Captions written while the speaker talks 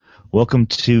Welcome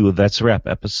to That's a Wrap,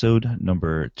 episode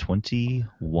number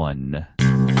 21.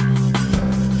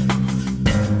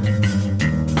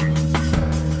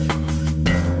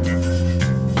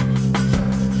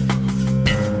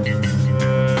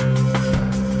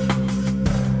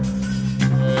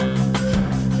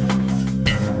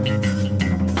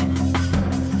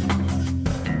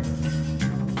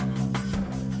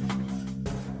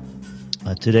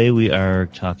 Today we are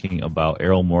talking about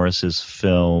Errol Morris's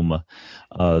film,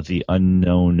 The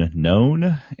Unknown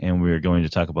Known, and we're going to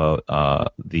talk about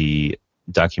the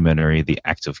documentary, The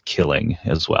Act of Killing,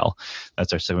 as well.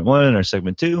 That's our segment one. And our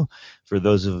segment two, for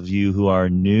those of you who are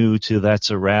new to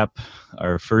That's a Wrap,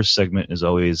 our first segment is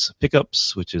always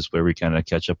pickups, which is where we kind of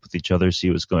catch up with each other, see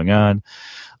what's going on,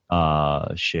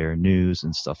 share news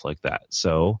and stuff like that.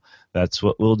 So that's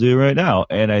what we'll do right now.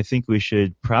 And I think we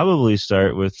should probably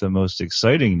start with the most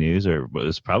exciting news, or what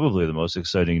is probably the most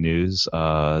exciting news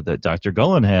that Dr.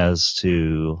 Gullen has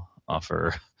to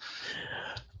offer.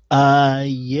 I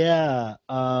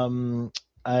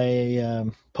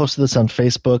posted this on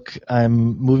Facebook.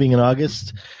 I'm moving in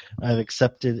August. I've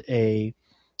accepted a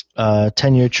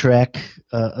tenure track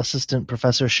assistant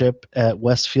professorship at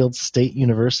Westfield State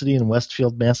University in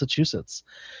Westfield, Massachusetts.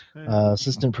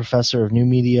 Assistant professor of new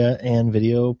media and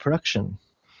video production.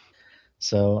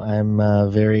 So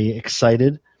I'm very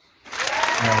excited.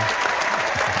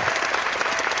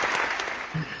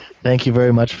 Thank you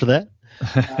very much for that.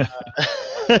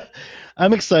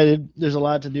 I'm excited. There's a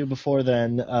lot to do before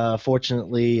then.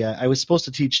 Fortunately, I was supposed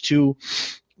to teach two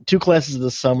classes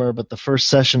this summer, but the first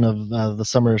session of the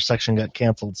summer section got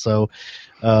canceled. So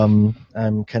I'm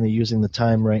kind of using the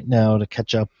time right now to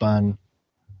catch up on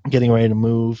getting ready to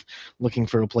move, looking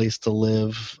for a place to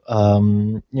live,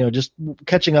 just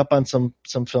catching up on some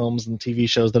films and TV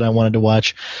shows that I wanted to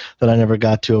watch that I never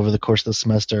got to over the course of the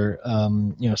semester.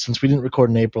 Since we didn't record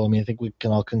in April, I think we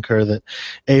can all concur that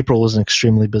April was an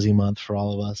extremely busy month for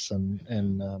all of us,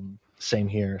 and same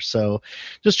here. So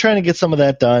just trying to get some of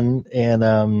that done,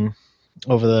 and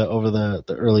over the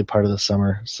early part of the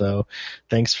summer. So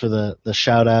thanks for the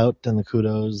shout out and the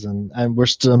kudos, and I'm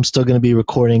still going to be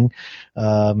recording.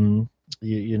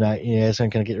 You guys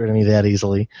aren't going to get rid of me that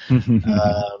easily. I'm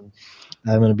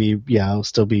going to be I'll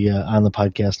still be on the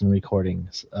podcast and recording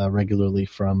regularly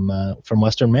from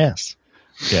Western Mass.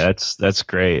 Yeah, that's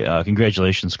great.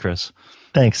 Congratulations, Chris.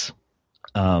 Thanks.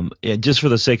 Just for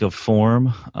the sake of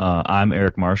form, I'm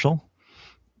Eric Marshall.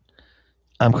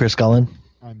 I'm Chris Gullen.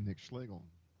 I'm Nick Schlegel.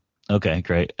 Okay,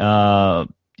 great. So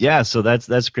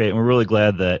that's great. And we're really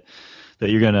glad that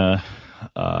you're gonna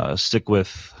stick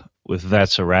with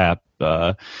That's a Wrap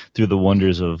through the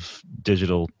wonders of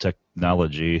digital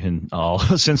technology and all.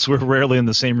 Since we're rarely in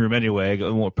the same room anyway,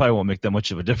 it probably won't make that much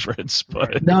of a difference.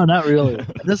 But no, not really.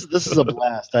 This is a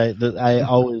blast. I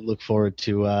always look forward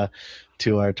to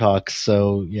our talks.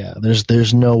 So yeah,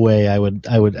 there's no way I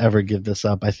would ever give this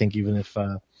up. I think even if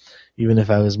I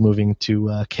was moving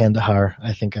to Kandahar,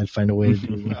 I think I'd find a way to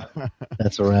do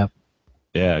That's a Wrap.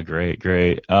 Yeah,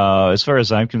 great. As far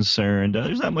as I'm concerned,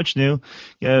 there's not much new.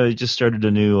 Yeah, I just started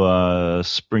a new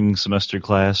spring semester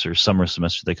class, or summer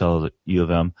semester, they call it U of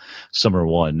M, Summer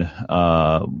 1,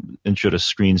 Intro to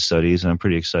Screen Studies, and I'm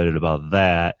pretty excited about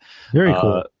that. Very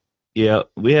cool. Yeah,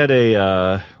 we had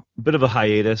a bit of a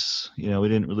hiatus. We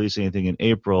didn't release anything in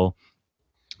April.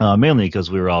 Mainly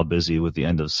because we were all busy with the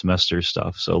end of semester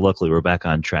stuff. So luckily we're back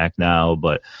on track now.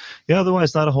 But yeah,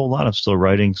 otherwise not a whole lot. I'm still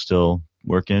writing, still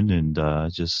working, and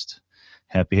just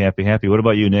happy. What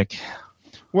about you, Nick?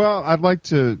 Well, I'd like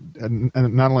to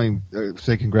not only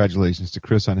say congratulations to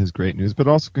Chris on his great news, but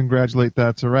also congratulate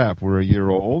That's a Wrap. We're a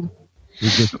year old.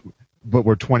 But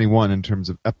we're 21 in terms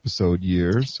of episode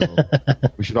years. So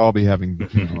we should all be having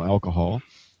alcohol.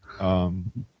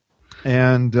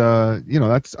 And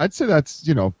I'd say that's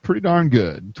pretty darn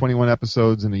good. 21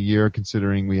 episodes in a year,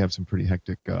 considering we have some pretty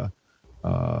hectic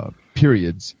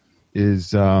periods,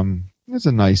 is a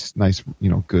nice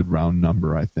good round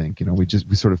number. I think we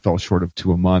sort of fell short of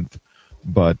 2 a month,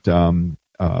 but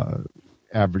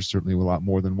average certainly a lot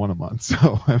more than 1 a month.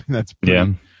 So that's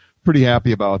pretty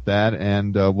happy about that,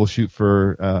 and we'll shoot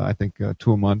for I think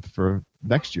 2 a month for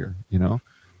next year.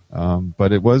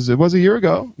 But it was a year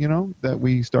ago, that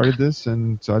we started this,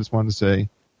 and so I just wanted to say,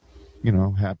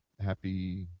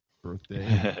 happy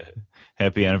birthday.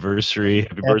 Happy anniversary.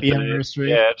 Happy Happy birthday. anniversary.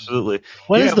 Yeah, absolutely.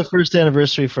 When Yeah. is the first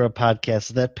anniversary for a podcast?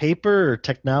 Is that paper or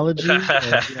technology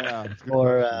Yeah, it's good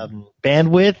or question.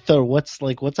 bandwidth or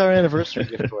what's our anniversary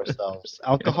gift to ourselves?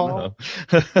 Alcohol?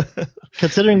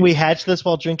 Considering we hatched this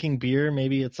while drinking beer,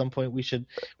 maybe at some point we should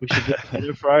get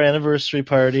together for our anniversary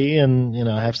party and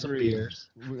have some beers.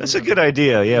 That's a good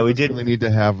idea. Yeah, we did. really need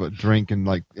to have a drink and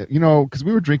because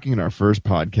we were drinking in our first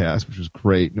podcast, which was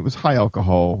great, and it was high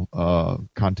alcohol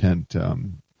content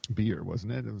beer,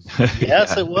 wasn't it? It was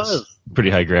Yes, it was. Pretty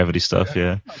high gravity stuff.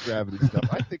 Yeah. high gravity stuff.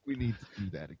 I think we need to do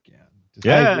that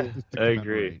again. I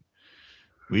agree.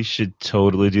 We should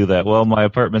totally do that. Well, my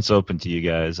apartment's open to you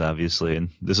guys, obviously, and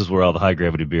this is where all the high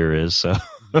gravity beer is. So.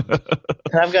 And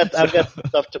I've got some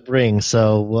stuff to bring,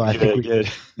 so I think we can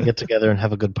get together and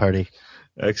have a good party.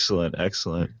 Excellent.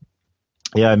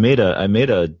 Yeah, I made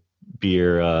a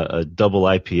beer, a double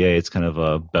IPA. It's kind of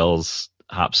a Bell's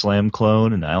Hop Slam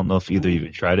clone, and I don't know if either of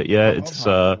you tried it yet. It's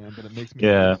but it makes me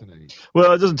hallucinate.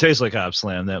 Well, it doesn't taste like Hop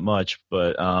Slam that much,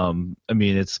 but I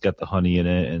mean, it's got the honey in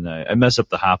it, and I mess up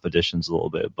the hop additions a little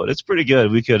bit, but it's pretty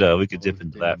good. We could dip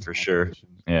into that for sure.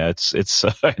 Yeah, it's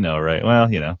I know, right? Well,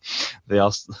 they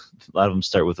all a lot of them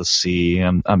start with a C.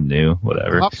 I'm new,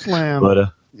 whatever. Hop Slam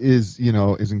is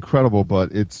incredible,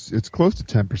 but it's close to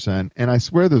 10%, and I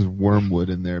swear there's wormwood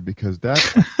in there because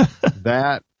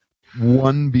that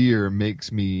one beer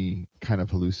makes me kind of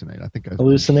hallucinate. I think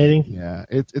hallucinating. Yeah,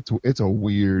 it's a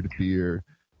weird beer.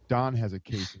 Don has a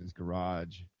case in his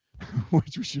garage,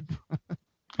 which we should.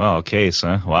 Oh, a case,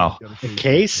 huh? Wow. A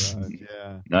case?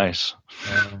 Yeah. Nice.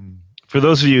 For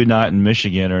those of you not in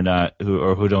Michigan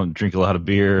who don't drink a lot of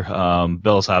beer,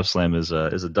 Bell's Hop Slam is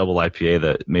a double IPA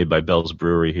that made by Bell's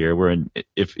Brewery here.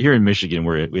 Here in Michigan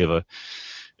we have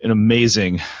an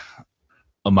amazing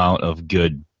amount of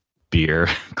good beer,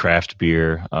 craft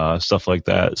beer, stuff like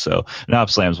that. So Hop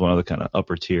Slam's one of the kind of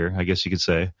upper tier, I guess you could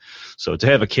say. So to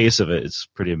have a case of it, it's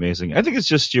pretty amazing. I think it's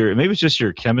just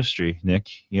your chemistry, Nick.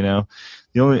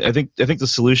 I think the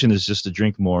solution is just to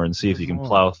drink more and see if you can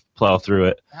plow through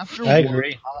it. After I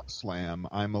agree. Hop Slam,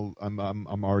 I'm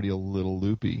already a little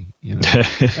loopy, and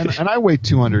I weigh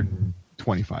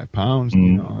 225 pounds.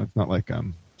 It's not like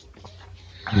I'm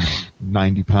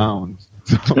 90 pounds.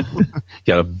 So.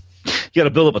 You got to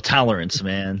build up a tolerance,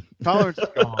 man. Tolerance is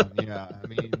gone. Yeah, I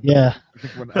mean, yeah. I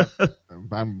think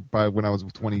when I was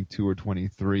 22 or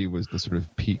 23 was the sort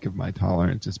of peak of my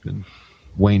tolerance. It's been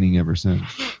waning ever since.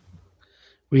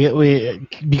 We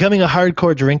becoming a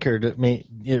hardcore drinker.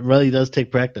 It really does take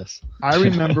practice. I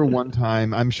remember one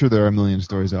time. I'm sure there are a million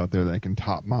stories out there that can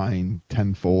top mine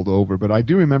tenfold over, but I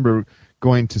do remember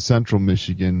going to Central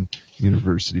Michigan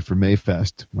University for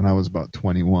Mayfest when I was about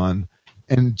 21.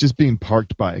 And just being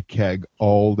parked by a keg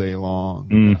all day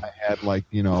long. I had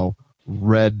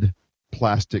red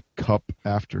plastic cup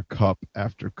after cup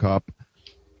after cup.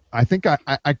 I think I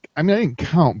didn't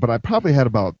count, but I probably had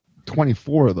about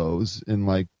 24 of those in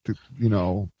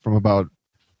from about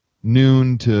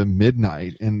noon to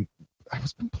midnight, and I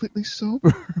was completely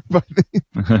sober. But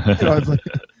it was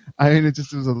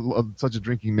such a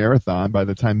drinking marathon. By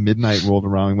the time midnight rolled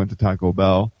around, we went to Taco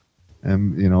Bell.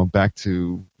 And, back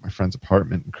to my friend's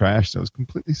apartment and crashed. I was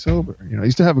completely sober. I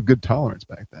used to have a good tolerance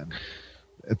back then.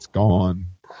 It's gone.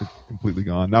 It's completely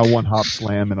gone. Now one Hop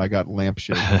Slam and I got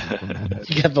lampshade from my head.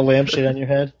 You got the lampshade on your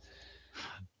head?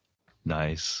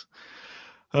 Nice.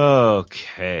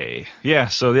 Okay. Yeah,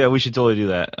 so we should totally do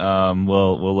that.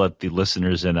 We'll let the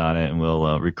listeners in on it, and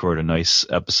we'll record a nice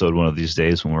episode one of these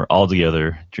days when we're all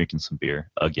together drinking some beer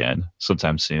again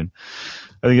sometime soon.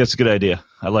 I think that's a good idea.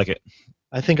 I like it.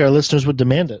 I think our listeners would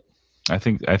demand it. I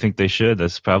think they should.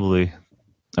 That's probably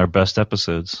our best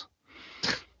episodes.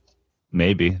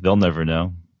 Maybe. They'll never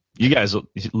know. You guys,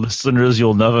 listeners,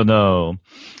 you'll never know.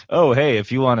 Oh, hey,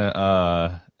 if you want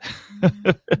to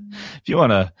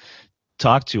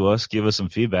talk to us, give us some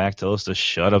feedback, tell us to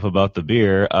shut up about the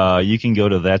beer, you can go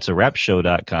to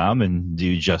that'sarapshow.com and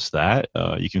do just that.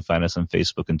 You can find us on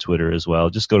Facebook and Twitter as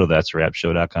well. Just go to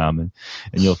that'sarapshow.com and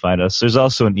you'll find us. There's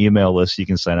also an email list you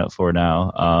can sign up for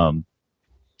now,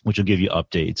 which will give you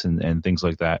updates and things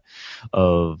like that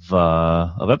of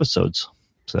episodes.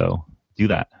 So do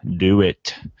that. Do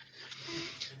it.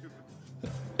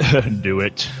 Do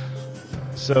it.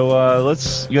 So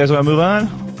you guys want to move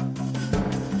on?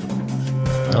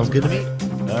 Sounds good to me.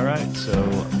 All right, so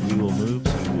we will move to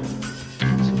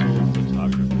principal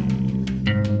photography.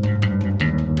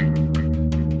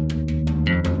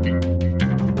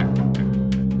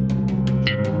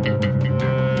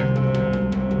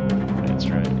 That's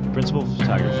right, principal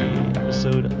photography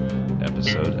episode.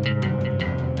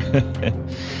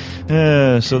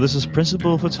 So this is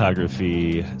Principal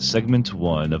Photography, segment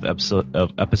 1 of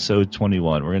episode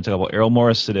 21. We're going to talk about Errol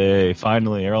Morris today.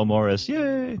 Finally, Errol Morris,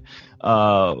 yay!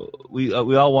 We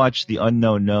all watched The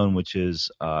Unknown Known, which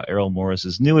is Errol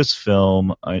Morris's newest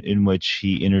film, in which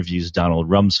he interviews Donald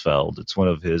Rumsfeld. It's one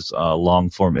of his long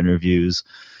form interviews,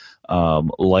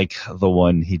 like the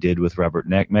one he did with Robert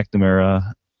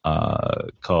McNamara.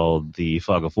 Called The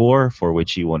Fog of War, for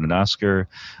which he won an Oscar.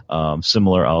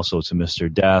 Similar also to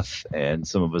Mr. Death and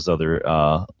some of his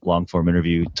other long-form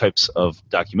interview types of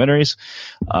documentaries.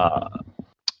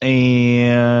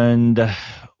 And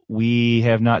we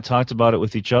have not talked about it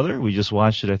with each other. We just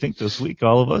watched it, I think, this week,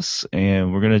 all of us.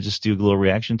 And we're going to just do a little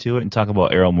reaction to it and talk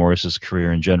about Errol Morris's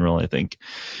career in general, I think.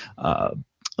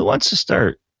 Who wants to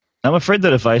start? I'm afraid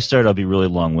that if I start, I'll be really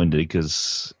long-winded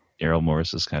because Errol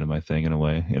Morris is kind of my thing in a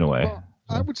way. Well,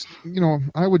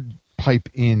 I would pipe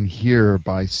in here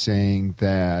by saying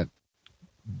that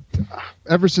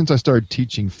ever since I started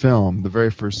teaching film, the very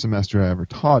first semester I ever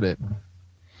taught it,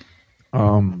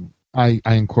 I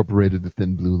incorporated the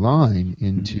Thin Blue Line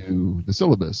into the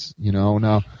syllabus.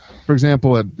 Now, for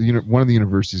example, at one of the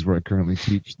universities where I currently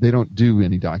teach, they don't do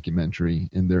any documentary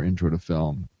in their intro to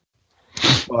film,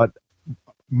 but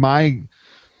my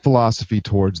philosophy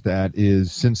towards that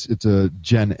is, since it's a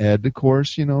gen ed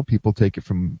course, people take it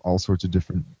from all sorts of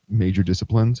different major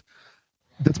disciplines.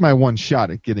 That's my one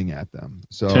shot at getting at them.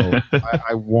 So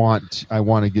I want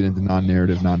to get into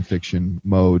non-narrative, nonfiction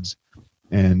modes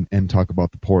and talk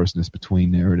about the porousness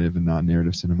between narrative and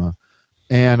non-narrative cinema.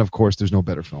 And of course, there's no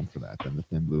better film for that than The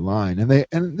Thin Blue Line. And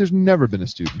there's never been a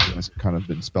student who has kind of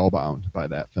been spellbound by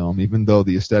that film, even though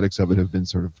the aesthetics of it have been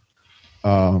sort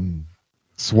of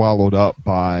swallowed up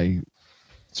by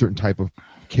certain type of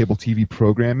cable TV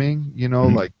programming,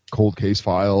 like Cold Case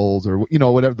Files or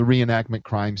whatever, the reenactment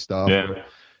crime stuff. Yeah.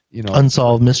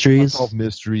 Unsolved mysteries. Unsolved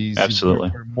mysteries. Absolutely.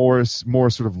 Where Morris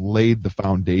sort of laid the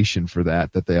foundation for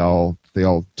that they all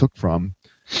took from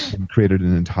and created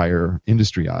an entire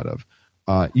industry out of.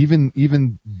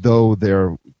 Even though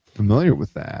they're familiar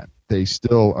with that, they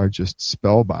still are just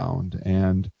spellbound.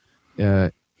 And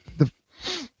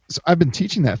so I've been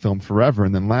teaching that film forever,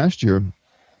 and then last year, when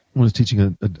I was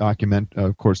teaching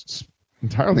a course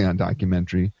entirely on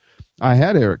documentary, I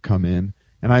had Eric come in,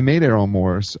 and I made Errol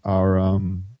Morris our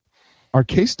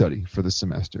case study for the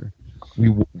semester.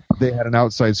 They had an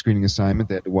outside screening assignment.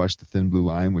 They had to watch The Thin Blue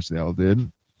Line, which they all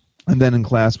did, and then in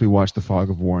class we watched The Fog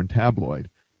of War and Tabloid,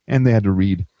 and they had to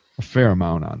read a fair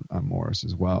amount on Morris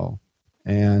as well.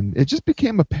 And it just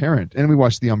became apparent, and we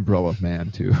watched The Umbrella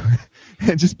Man too.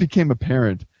 It just became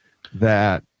apparent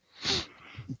that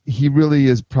he really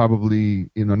is probably,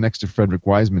 next to Frederick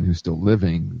Wiseman, who's still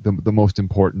living, the most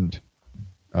important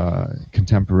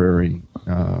contemporary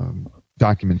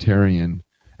documentarian,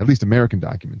 at least American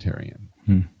documentarian,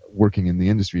 working in the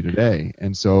industry today.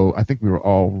 And so I think we were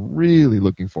all really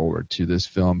looking forward to this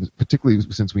film, particularly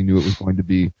since we knew it was going to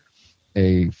be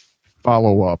a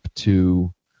follow-up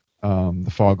to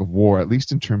The Fog of War, at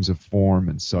least in terms of form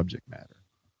and subject matter.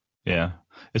 Yeah.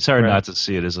 It's hard not to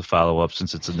see it as a follow-up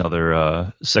since it's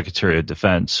another Secretary of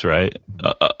Defense, right?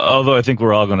 Although I think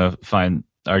we're all going to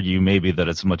argue maybe that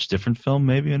it's a much different film,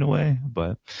 maybe in a way.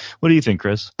 But what do you think,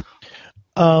 Chris?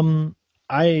 I've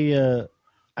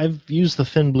used The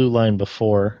Thin Blue Line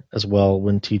before as well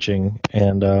when teaching,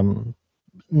 and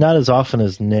not as often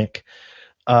as Nick,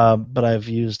 but I've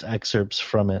used excerpts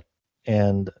from it,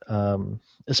 and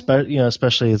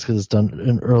especially because it's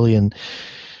done early in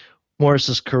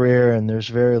Morris's career, and there's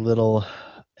very little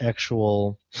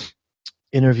actual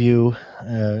interview.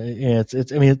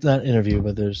 It's not interview,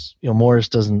 but there's Morris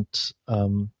doesn't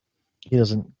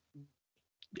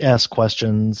ask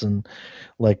questions and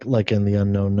like in The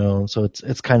Unknown Known. So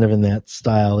it's kind of in that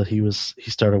style that he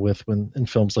started with when in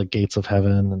films like Gates of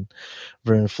Heaven and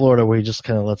Vernon, Florida, where he just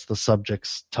kind of lets the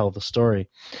subjects tell the story.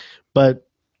 But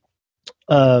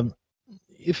Thin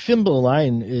Blue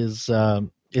Line is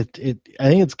I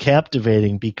think it's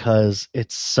captivating because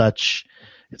it's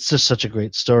just such a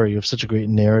great story. You have such a great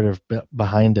narrative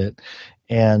behind it,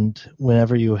 and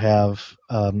whenever you have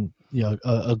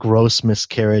a gross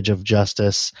miscarriage of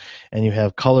justice, and you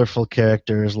have colorful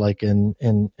characters like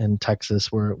in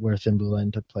Texas where Thin Blue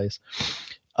Line took place,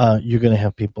 you're going to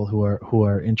have people who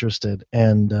are interested.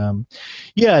 And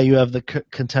you have the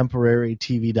contemporary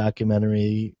TV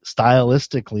documentary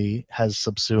stylistically has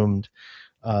subsumed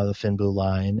the Thin Blue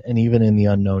Line, and even in The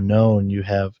Unknown Known, you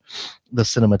have the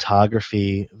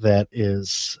cinematography that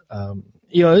is,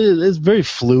 it's very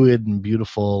fluid and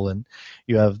beautiful, and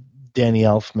you have Danny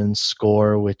Elfman's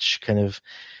score, which kind of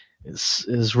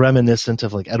is reminiscent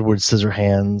of like Edward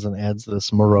Scissorhands and adds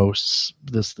this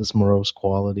morose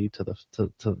quality to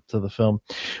the film.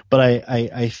 But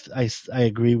I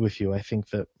agree with you. I think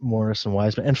that Morris and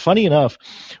Wiseman, and funny enough,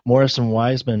 Morris and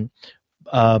Wiseman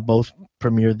both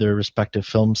premiered their respective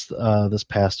films this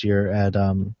past year at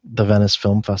the Venice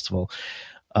Film Festival.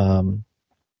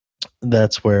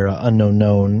 That's where Unknown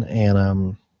Known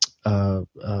and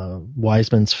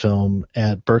Wiseman's film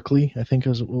at Berkeley, I think it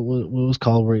was what it was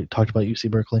called, where he talked about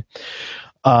UC Berkeley,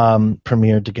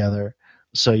 premiered together.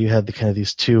 So you had the kind of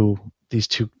these two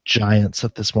giants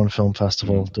at this one film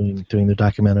festival doing their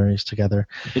documentaries together.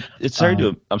 It's hard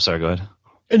to. I'm sorry. Go ahead.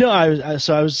 No, I was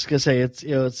just gonna say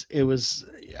it was.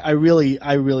 I really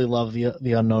love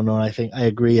the Unknown Known. I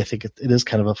agree. I think it is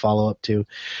kind of a follow up to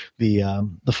the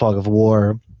Fog of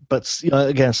War, but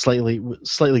again,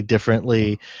 slightly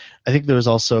differently. I think there was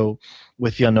also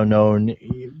with the Unknown Known,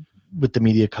 with the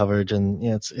media coverage, and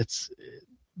it's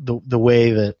the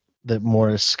way that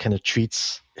Morris kind of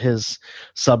treats his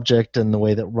subject and the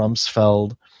way that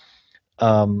Rumsfeld.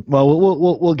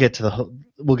 Well, we'll get to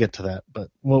that. But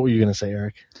what were you going to say,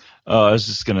 Eric? I was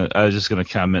just gonna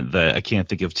comment that I can't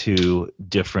think of two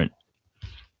different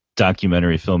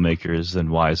documentary filmmakers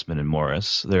than Wiseman and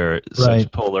Morris. They're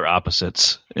such polar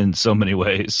opposites in so many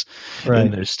ways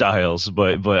in their styles.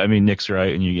 But I mean, Nick's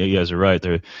right, and you guys are right.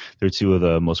 They're two of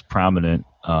the most prominent,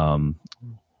 alive.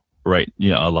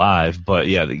 But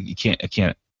yeah, I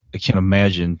can't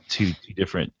imagine two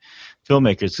different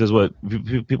filmmakers, because what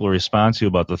people respond to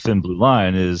about The Thin Blue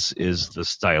Line is the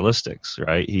stylistics,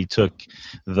 right? He took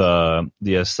the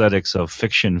aesthetics of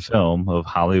fiction film, of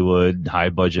Hollywood high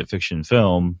budget fiction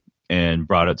film, and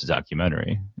brought it to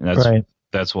documentary, and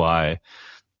that's why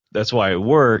it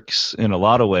works in a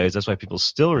lot of ways. That's why people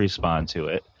still respond to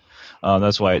it.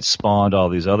 That's why it spawned all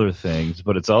these other things,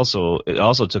 but it also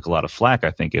took a lot of flack,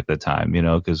 I think, at the time,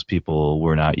 because people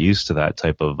were not used to that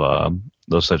type of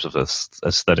those types of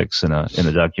aesthetics in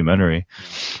a documentary.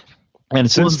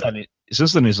 And since then,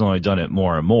 he's only done it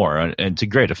more and more, and to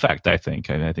great effect, I think.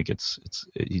 I think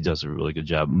he does a really good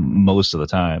job most of the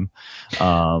time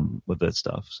with that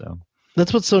stuff. So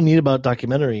that's what's so neat about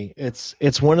documentary.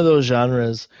 It's one of those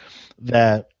genres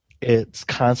that it's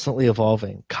constantly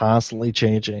evolving, constantly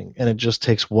changing, and it just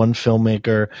takes one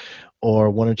filmmaker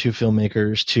or one or two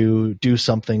filmmakers to do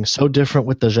something so different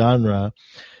with the genre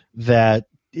that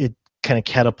it kind of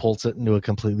catapults it into a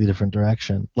completely different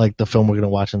direction. Like the film we're going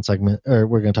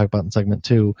to talk about in segment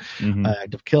 2,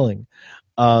 Act of Killing.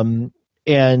 And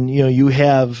you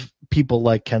have people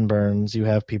like Ken Burns, you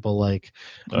have people like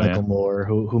Michael Moore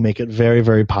who make it very,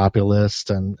 very populist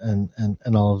and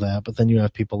all of that. But then you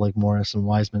have people like Morris and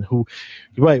Wiseman who,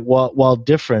 while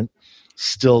different,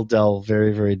 still delve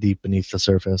very, very deep beneath the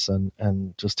surface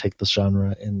and just take the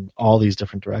genre in all these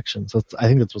different directions. I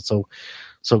think that's what's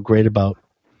so great about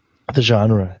the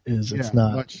genre is it's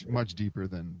not much deeper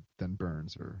than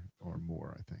Burns or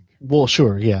Moore, I think. Well,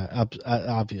 sure,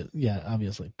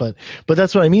 obviously, but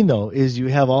that's what I mean though, is you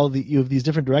have these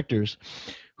different directors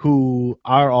who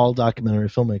are all documentary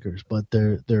filmmakers, but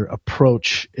their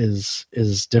approach is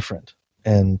different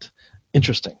and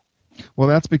interesting. Well,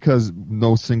 that's because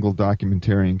no single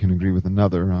documentarian can agree with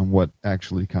another on what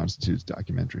actually constitutes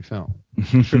documentary film.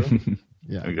 True.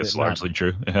 Yeah, I guess largely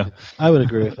true. Yeah, I would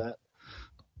agree with that.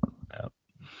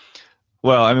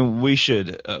 Well, I mean, we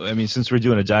should. Since we're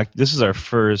doing this is our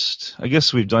first. I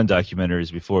guess we've done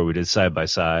documentaries before. We did Side by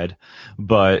Side,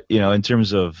 but in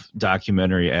terms of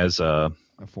documentary as a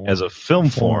film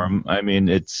form, I mean,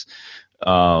 it's there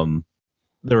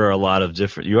are a lot of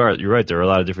different. You're right. There are a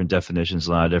lot of different definitions,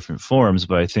 a lot of different forms.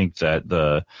 But I think that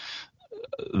the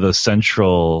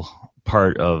central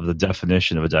part of the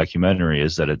definition of a documentary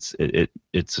is that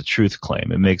it's a truth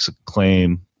claim. It makes a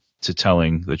claim to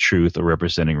telling the truth or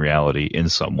representing reality in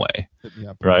some way.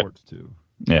 Yeah, right? To.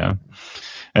 Yeah.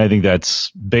 And I think that's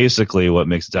basically what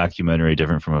makes a documentary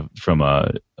different from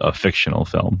a fictional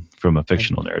film, from a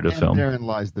fictional narrative film. Therein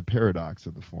lies the paradox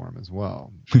of the form as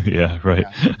well. Yeah, right.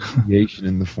 Creation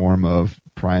in the form of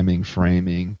priming,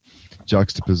 framing,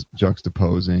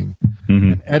 juxtaposing,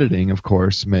 and editing, of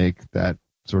course, make that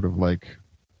sort of like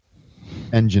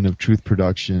engine of truth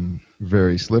production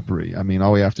very slippery. I mean,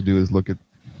 all we have to do is look at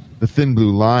The Thin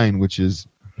Blue Line, which is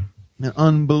an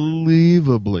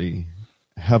unbelievably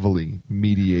heavily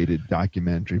mediated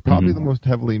documentary, probably the most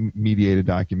heavily mediated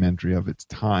documentary of its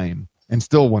time, and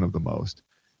still one of the most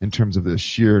in terms of the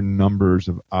sheer numbers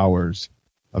of hours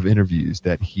of interviews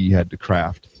that he had to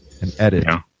craft and edit.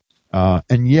 Yeah.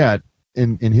 And yet,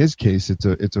 in his case,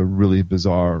 it's a really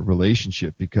bizarre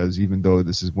relationship, because even though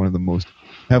this is one of the most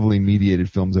heavily mediated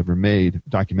films ever made,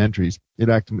 documentaries, it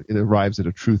arrives at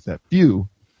a truth that few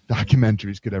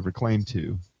documentaries could ever claim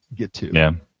to get to.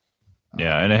 Yeah.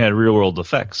 Yeah, and it had real world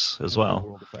effects as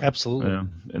well. Absolutely.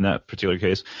 In that particular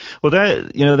case. Well,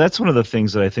 that's one of the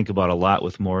things that I think about a lot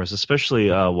with Morris, especially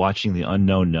watching The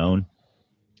Unknown Known.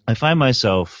 I find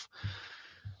myself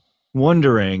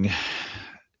wondering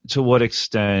to what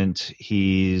extent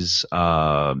he's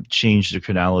changed the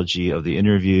chronology of the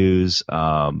interviews,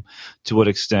 to what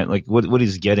extent, like what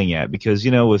he's getting at. Because,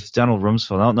 with Donald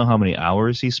Rumsfeld, I don't know how many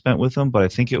hours he spent with him, but I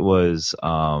think it was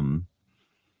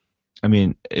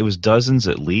it was dozens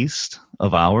at least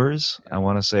of hours. I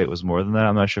want to say it was more than that.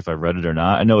 I'm not sure if I read it or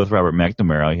not. I know with Robert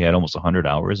McNamara, he had almost 100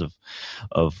 hours of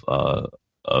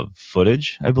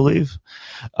footage, I believe.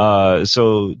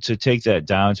 So to take that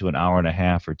down to an hour and a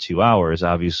half or 2 hours,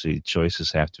 obviously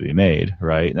choices have to be made,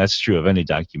 right? And that's true of any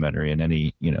documentary in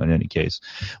any case.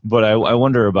 But I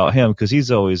wonder about him, because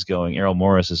Errol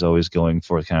Morris is always going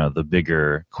for kind of the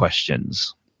bigger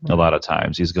questions. A lot of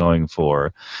times he's going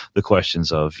for the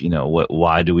questions of,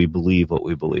 why do we believe what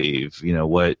we believe?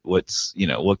 What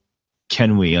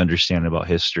can we understand about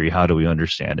history? How do we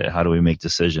understand it? How do we make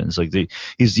decisions?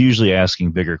 He's usually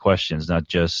asking bigger questions, not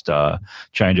just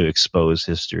trying to expose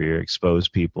history or expose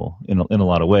people in a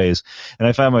lot of ways. And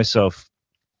I find myself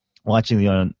watching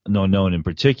The Unknown in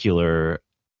particular,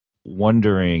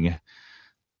 wondering,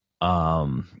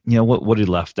 what he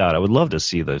left out. I would love to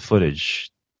see the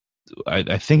footage.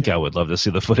 I think I would love to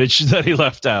see the footage that he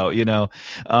left out, and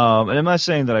I'm not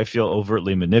saying that I feel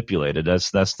overtly manipulated.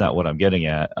 That's not what I'm getting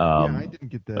at. I didn't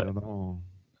get that at all.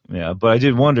 Yeah, but I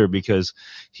did wonder, because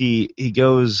he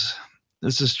goes.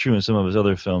 This is true in some of his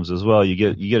other films as well.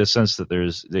 You get a sense that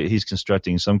he's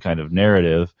constructing some kind of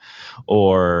narrative,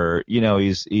 or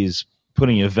he's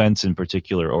putting events in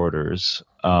particular orders,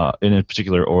 in a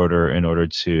particular order, in order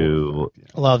to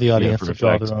allow the audience to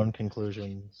draw their own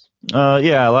conclusions.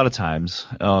 Yeah, a lot of times,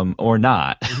 or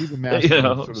not. He's a master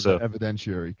of the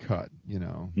evidentiary cut,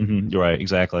 Mm-hmm, right,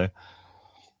 exactly.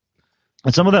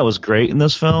 And some of that was great in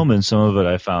this film, and some of it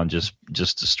I found just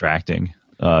distracting,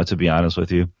 to be honest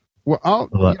with you. Well,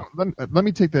 let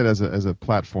me take that as a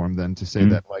platform then to say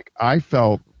that, like, I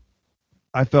felt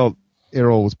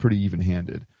Errol was pretty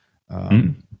even-handed.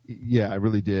 Yeah, I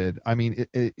really did. I mean,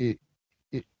 it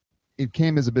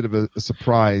came as a bit of a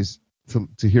surprise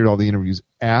to hear all the interviews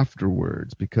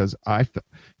afterwards, because I,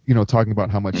 talking about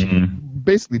how much he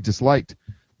basically disliked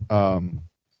Donald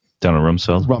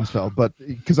Rumsfeld, but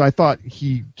because I thought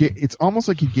it's almost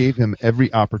like he gave him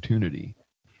every opportunity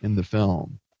in the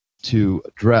film to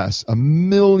address a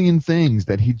million things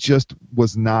that he just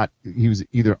was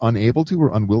either unable to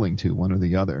or unwilling to, one or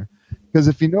the other. Because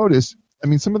if you notice,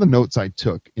 some of the notes I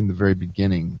took in the very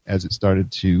beginning as it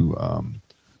started to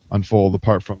unfold,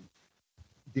 apart from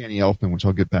Danny Elfman, which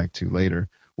I'll get back to later,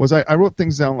 was I wrote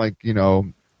things down like, he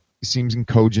seems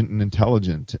incogent and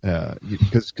intelligent,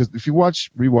 because if you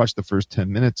rewatch the first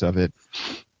 10 minutes of it,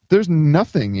 there's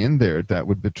nothing in there that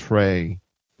would betray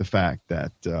the fact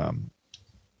that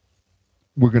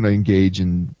we're going to engage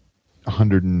in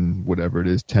 100 and whatever it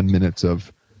is, 10 minutes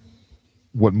of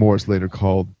what Morris later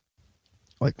called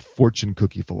like fortune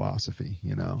cookie philosophy,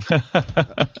 Yeah,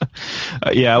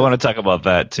 I want to talk about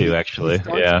that too, actually. It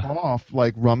starts off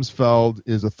like Rumsfeld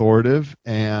is authoritative,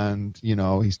 and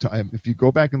if you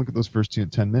go back and look at those first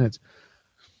 10 minutes,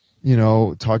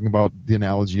 talking about the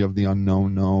analogy of the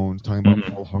unknown known, talking about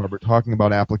Pearl Harbor, talking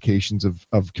about applications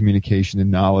of communication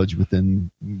and knowledge within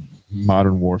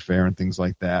modern warfare and things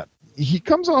like that. He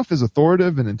comes off as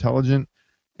authoritative and intelligent.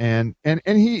 And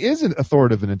he is an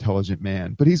authoritative and intelligent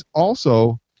man, but he's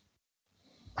also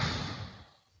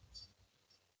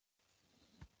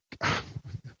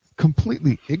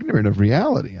completely ignorant of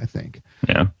reality, I think.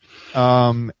 Yeah.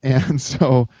 And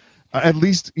so, at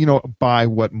least, by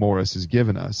what Morris has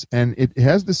given us. And it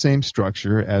has the same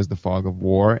structure as The Fog of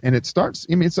War, and it starts,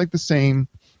 it's like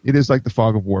it is like The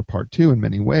Fog of War Part 2 in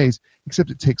many ways,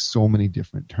 except it takes so many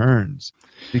different turns.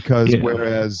 Because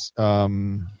whereas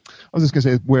McNamara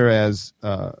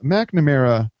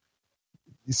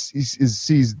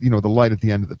sees the light at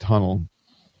the end of the tunnel,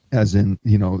 as in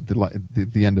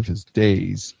the end of his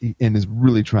days, and is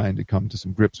really trying to come to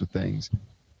some grips with things.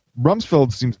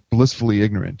 Rumsfeld seems blissfully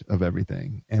ignorant of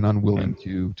everything and unwilling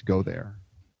to go there.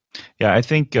 Yeah, I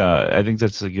think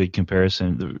that's a good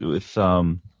comparison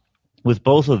with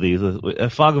both of these.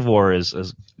 Fog of War is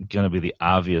going to be the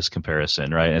obvious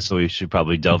comparison, right? And so we should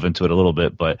probably delve into it a little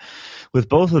bit. But with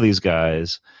both of these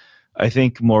guys, I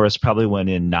think Morris probably went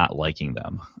in not liking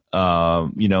them.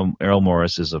 Errol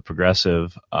Morris is a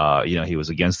progressive. He was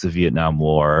against the Vietnam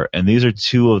War, and these are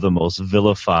two of the most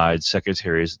vilified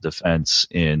secretaries of defense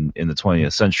in the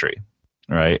 20th century,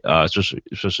 right?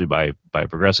 Especially by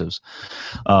progressives,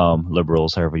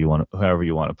 liberals, however you want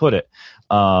to put it.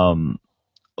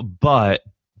 But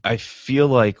I feel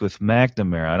like with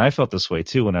McNamara, and I felt this way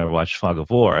too when I watched Fog of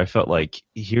War, I felt like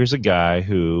here's a guy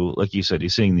who, like you said,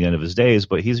 he's seeing the end of his days,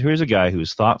 but here's a guy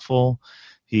who's thoughtful.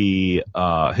 The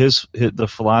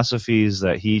philosophies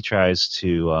that he tries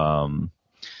to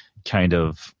kind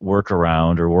of work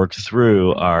around or work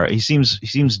through he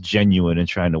seems genuine in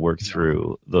trying to work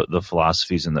through the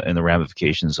philosophies and the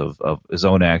ramifications of his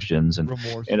own actions and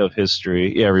of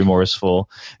history. Yeah, remorseful.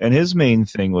 And his main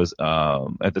thing was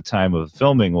at the time of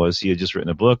filming was he had just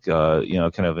written a book,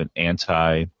 kind of an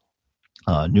anti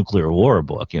nuclear war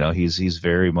book. He's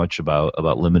very much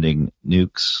about limiting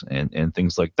nukes and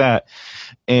things like that.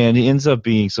 And he ends up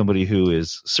being somebody who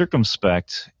is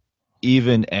circumspect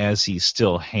even as he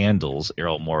still handles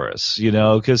Errol Morris,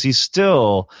 because he's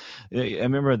still. I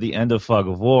remember at the end of Fog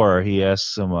of War, he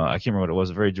asks him, I can't remember what it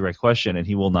was, a very direct question, and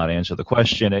he will not answer the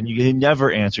question, and he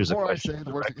never answers a question.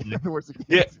 The worse it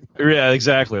gets. Yeah,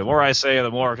 exactly. The more I say, the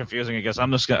more confusing it gets.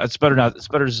 I'm just gonna. It's better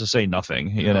just to say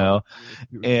nothing,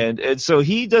 And so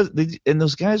he does, and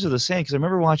those guys are the same. Because I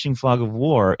remember watching Fog of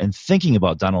War and thinking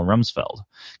about Donald Rumsfeld,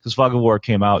 because Fog of War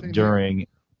came out during.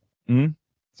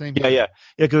 Yeah,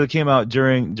 because it came out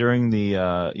during the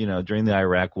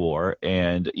Iraq War,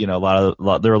 and there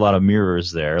were a lot of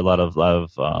mirrors there, a lot of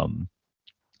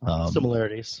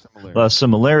similarities. A lot of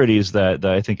similarities that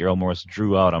I think Errol Morris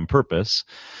drew out on purpose.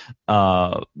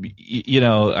 I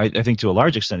think to a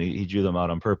large extent he drew them out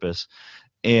on purpose.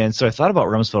 And so I thought about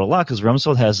Rumsfeld a lot because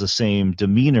Rumsfeld has the same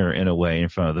demeanor in a way in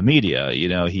front of the media. He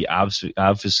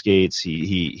obfuscates.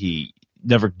 He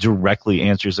never directly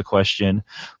answers a question.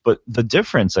 But the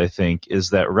difference, I think, is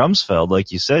that Rumsfeld,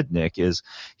 like you said, Nick, is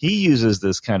he uses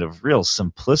this kind of real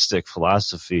simplistic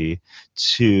philosophy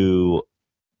to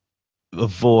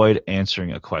avoid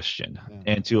answering a question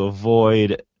and to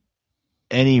avoid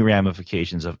any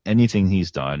ramifications of anything he's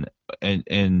done,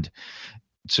 and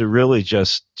to really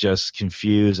just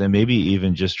confuse and maybe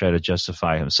even just try to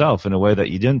justify himself in a way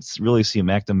that you didn't really see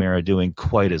McNamara doing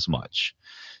quite as much.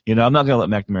 I'm not going to let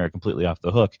McNamara completely off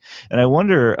the hook. And I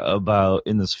wonder about,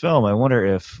 in this film,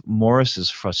 if Morris's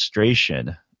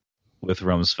frustration with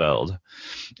Rumsfeld,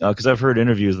 because I've heard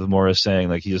interviews with Morris saying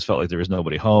like he just felt like there was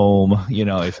nobody home. He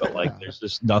felt like there's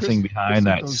just nothing behind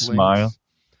that smile.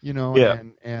 Links,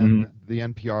 and the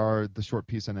NPR, the short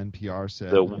piece on NPR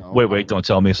said. Wait, don't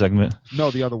tell me a segment. No,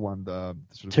 the other one, the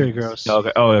sort of Terry Gross.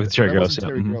 Okay. Terry Gross.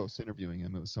 Terry Gross interviewing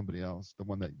him. It was somebody else. The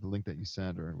link that you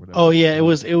sent or whatever. Oh yeah, it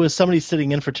was somebody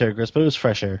sitting in for Terry Gross, but it was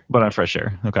Fresh Air. But on Fresh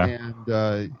Air, okay.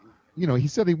 And he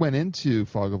said he went into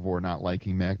Fog of War not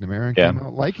liking McNamara and came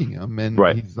out liking him, and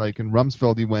he's like, in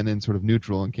Rumsfeld he went in sort of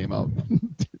neutral and came out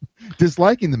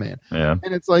disliking the man. Yeah.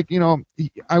 And it's like,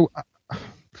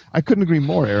 I couldn't agree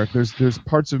more, Eric. There's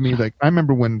parts of me, like, I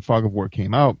remember when Fog of War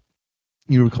came out,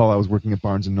 you recall I was working at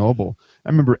Barnes & Noble. I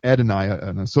remember Ed and I,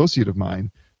 an associate of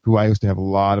mine, who I used to have a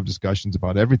lot of discussions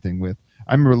about everything with,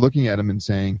 I remember looking at him and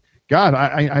saying, God,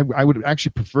 I would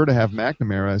actually prefer to have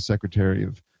McNamara as Secretary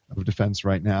of Defense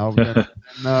right now than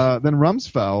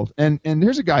Rumsfeld. And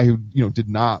here's a guy who, did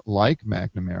not like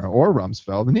McNamara or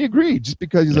Rumsfeld, and he agreed just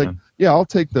because he's like, yeah, I'll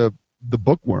take the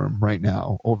bookworm right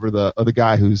now over the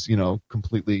guy who's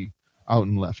completely out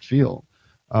in left field,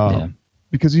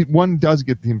 because one does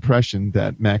get the impression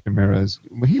that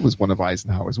McNamara he was one of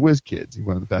Eisenhower's whiz kids. He's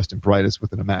one of the best and brightest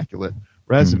with an immaculate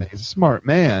resume. He's a smart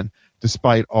man,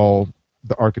 despite all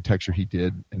the architecture he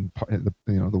did and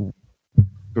the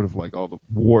sort of like all the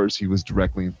wars he was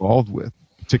directly involved with,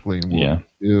 particularly in World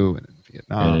War II and in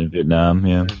Vietnam. And in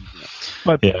Vietnam,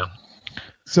 But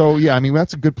so I mean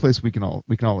that's a good place we can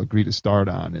all agree to start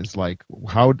on, is like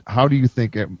how do you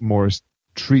think Morris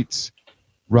treats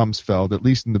Rumsfeld, at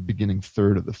least in the beginning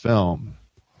third of the film?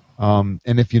 And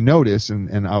if you notice,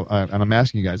 and I'm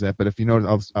asking you guys that, but if you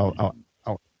notice, I'll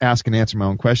ask and answer my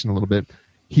own question a little bit.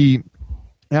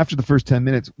 After the first 10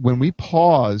 minutes, when we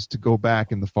pause to go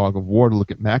back in the Fog of War to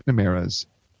look at McNamara's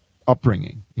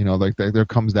upbringing, like there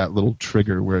comes that little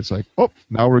trigger where it's like, oh,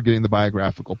 now we're getting the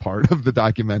biographical part of the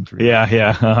documentary.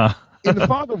 Yeah. In the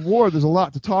Fog of War, there's a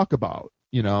lot to talk about.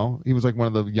 He was like one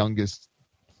of the youngest,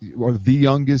 or the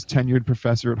youngest tenured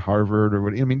professor at Harvard, or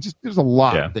what. I mean, just there's a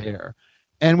lot there.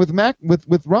 And with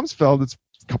Rumsfeld, it's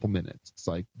a couple minutes. It's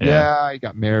like, he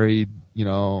got married,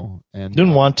 and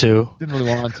didn't want to. Didn't really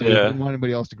want to. Didn't want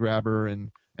anybody else to grab her,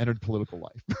 and entered political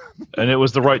life. And it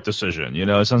was the right decision.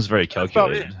 It sounds very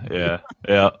calculated. Yeah.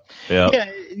 Yeah,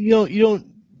 you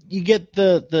get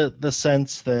the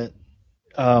sense that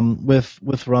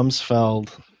with Rumsfeld,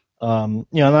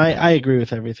 and I agree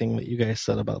with everything that you guys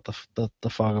said about the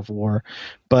fog of war,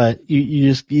 but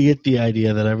you get the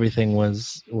idea that everything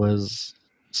was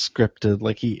scripted,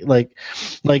 like he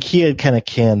had kind of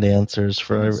canned answers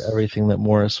for everything that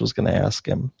Morris was going to ask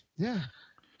him. Yeah,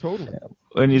 totally.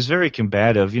 And he's very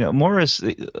combative. Morris,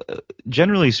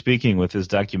 generally speaking, with his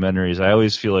documentaries, I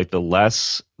always feel like the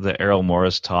less that Errol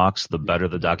Morris talks, the better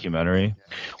the documentary.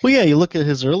 Well, yeah, you look at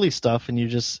his early stuff, and you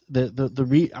just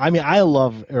I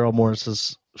love Errol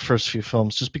Morris's first few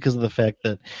films just because of the fact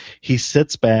that he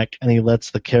sits back and he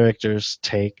lets the characters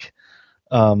take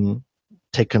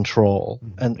control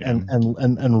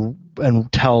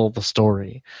and tell the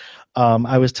story.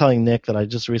 I was telling Nick that I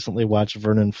just recently watched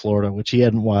Vernon, Florida, which he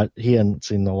hadn't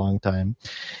seen in a long time,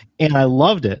 and I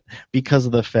loved it because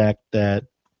of the fact that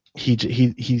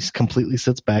he's completely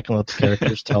sits back and lets the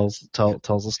characters tells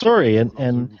the story,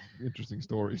 and interesting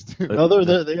stories too.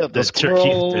 The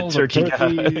squirrel, the turkey,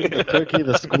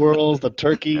 the squirrels, the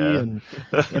turkey, and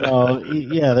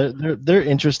they're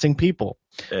interesting people.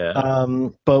 Yeah.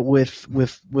 But with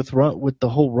the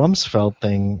whole Rumsfeld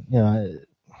thing,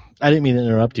 I didn't mean to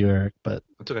interrupt you, Eric, but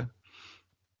it's okay.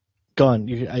 Go on.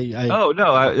 I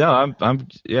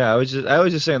was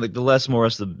just saying, like, the less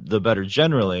Morris, the better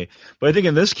generally. But I think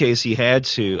in this case, he had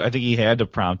to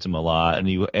prompt him a lot,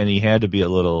 and he had to be a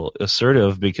little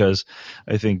assertive, because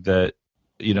I think that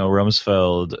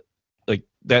Rumsfeld, like,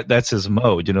 that's his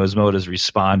mode. His mode is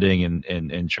responding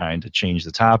and trying to change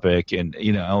the topic. And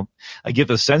I get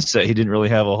the sense that he didn't really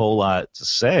have a whole lot to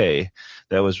say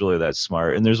that was really that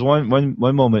smart. And there's one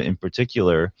moment in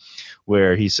particular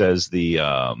where he says the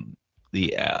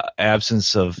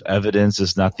absence of evidence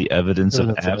is not the evidence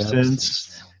of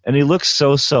absence. And he looks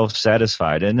so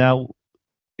self-satisfied. And now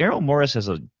Errol Morris has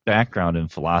a background in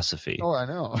philosophy. Oh, I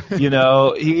know.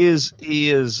 He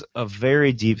is a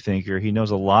very deep thinker. He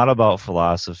knows a lot about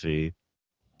philosophy.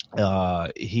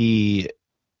 It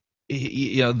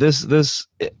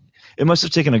must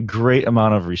have taken a great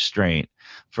amount of restraint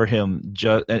for him,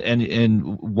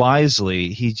 and wisely,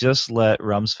 he just let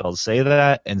Rumsfeld say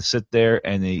that and sit there,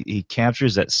 and he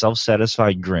captures that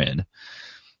self-satisfied grin,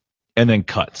 and then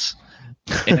cuts.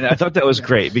 And I thought that was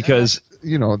great, because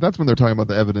that's when they're talking about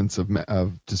the evidence of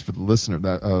just for the listener,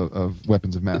 that of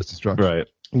weapons of mass destruction. Right.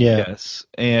 Yeah. Yes.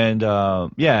 And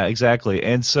exactly.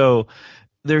 And so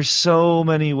there's so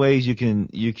many ways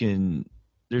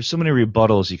there's so many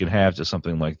rebuttals you can have to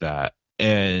something like that.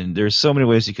 And there's so many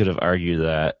ways he could have argued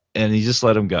that, and he just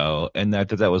let him go. And I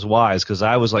thought that was wise, because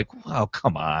I was like, "Wow,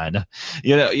 come on,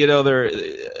 yeah."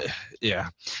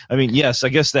 I mean, yes, I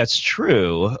guess that's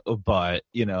true, but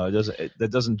that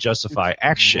doesn't justify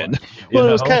action. Well,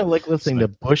 it was kind of like listening to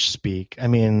Bush speak. I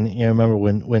mean, remember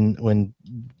when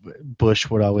Bush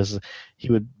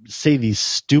he would say these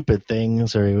stupid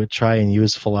things, or he would try and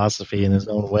use philosophy in his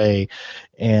own way.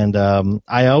 And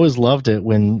I always loved it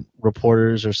when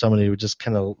reporters or somebody would just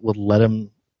kind of let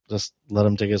him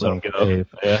dig his own grave.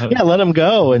 Yeah, let him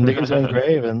go and dig his own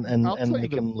grave and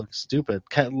make him look stupid,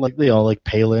 kind of like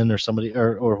Palin or somebody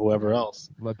or whoever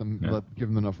else. Give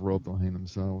them enough rope, they'll hang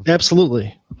themselves.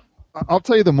 Absolutely. I'll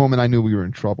tell you the moment I knew we were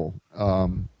in trouble,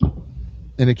 and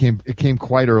it came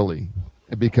quite early,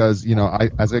 because I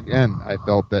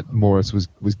felt that Morris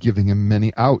was giving him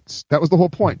many outs. That was the whole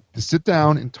point, to sit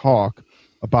down and talk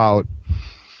about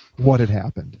what had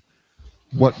happened.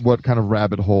 What kind of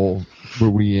rabbit hole were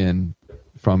we in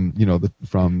from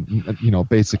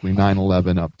basically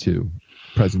 9/11 up to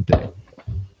present day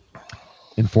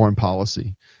in foreign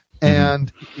policy,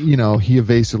 and he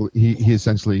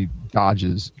essentially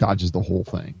dodges the whole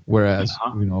thing, whereas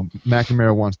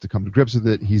McNamara wants to come to grips with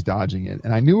it, he's dodging it.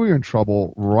 And I knew we were in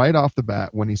trouble right off the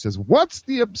bat when he says, "What's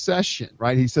the obsession?"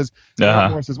 Right? He says,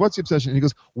 Morris says, "What's the obsession?" And he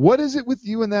goes, "What is it with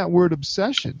you and that word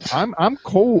obsession? I'm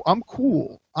cool.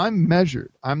 I'm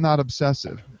measured. I'm not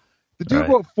obsessive." The dude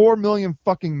wrote 4 million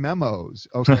fucking memos,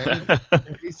 okay?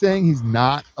 He's saying he's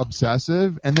not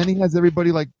obsessive, and then he has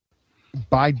everybody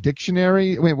buy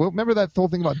dictionary. Wait, remember that whole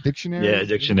thing about dictionaries? Yeah,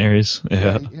 dictionaries.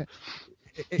 Yeah.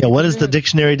 What is the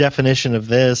dictionary definition of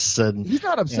this? And he's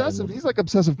not obsessive. He's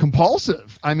obsessive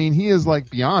compulsive. I mean, he is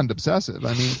beyond obsessive.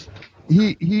 I mean,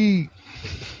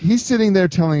 he's sitting there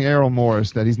telling Errol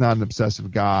Morris that he's not an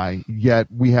obsessive guy, yet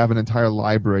we have an entire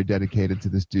library dedicated to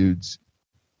this dude's,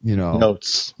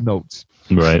 notes.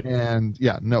 Right. And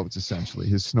notes, essentially,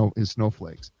 his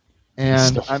snowflakes.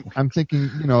 And I'm thinking,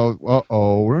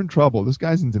 we're in trouble. This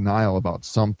guy's in denial about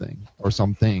something or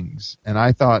some things. And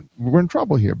I thought, we're in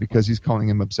trouble here because he's calling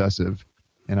him obsessive.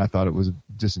 And I thought it was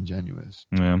disingenuous.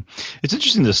 Yeah. It's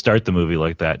interesting to start the movie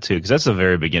like that, too, because that's the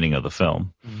very beginning of the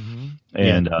film. Mm-hmm.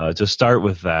 And to start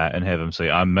with that and have him say,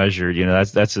 I'm measured,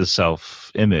 that's his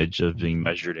self-image of being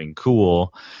measured and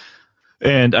cool.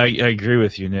 And I agree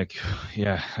with you, Nick.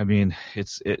 Yeah, I mean,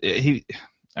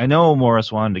 I know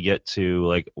Morris wanted to get to,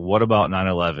 like, what about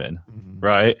 9/11,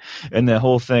 right? And that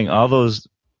whole thing, all those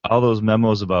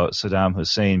memos about Saddam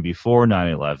Hussein before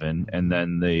 9/11 and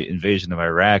then the invasion of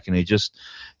Iraq, and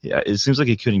it seems like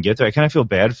he couldn't get there. I kind of feel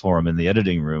bad for him in the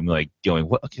editing room, like going,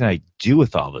 what can I do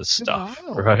with all this stuff,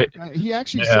 right? He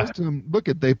actually says to him, look,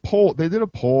 they did a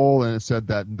poll, and it said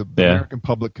that the American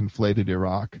public conflated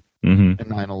Iraq and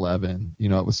 9/11.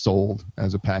 It was sold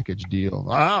as a package deal.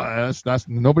 That's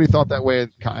nobody thought that way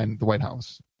in the White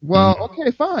House. Well,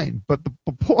 okay, fine, but the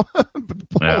poll,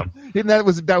 and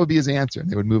that would be his answer, and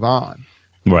they would move on.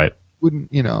 Right? Wouldn't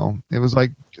it was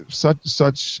like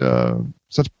such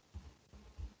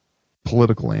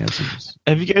political answers.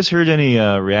 Have you guys heard any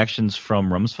reactions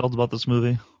from Rumsfeld about this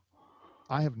movie?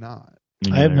 I have not.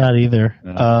 I have not either.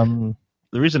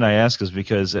 The reason I ask is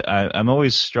because I'm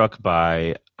always struck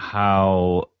by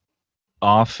how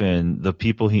often the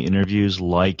people he interviews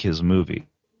like his movies.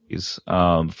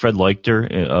 Fred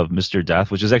Lechter of Mr. Death,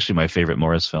 which is actually my favorite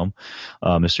Morris film,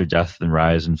 Mr. Death and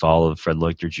Rise and Fall of Fred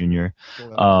Lechter Jr.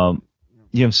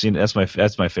 You haven't seen it.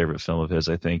 That's my favorite film of his,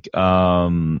 I think.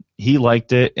 He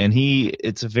liked it, and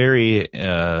it's a very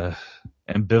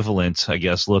ambivalent, I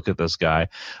guess, look at this guy.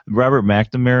 Robert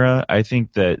McNamara, I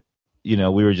think that, we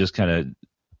were just kind of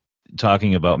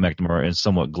talking about McNamara in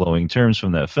somewhat glowing terms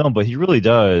from that film, but he really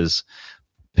does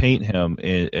paint him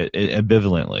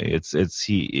ambivalently.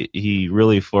 He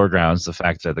really foregrounds the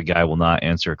fact that the guy will not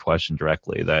answer a question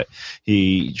directly, that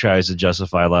he tries to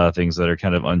justify a lot of things that are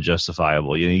kind of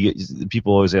unjustifiable.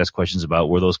 People always ask questions about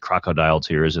were those crocodile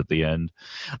tears at the end,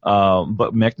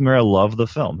 but McNamara loved the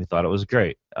film. He thought it was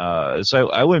great. So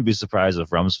I wouldn't be surprised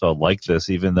if Rumsfeld liked this,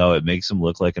 even though it makes him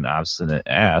look like an obstinate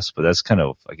ass. But that's kind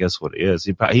of, I guess, what it is.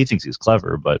 He thinks he's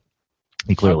clever, but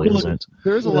he clearly isn't.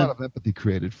 There is a lot of empathy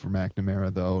created for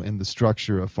McNamara, though, in the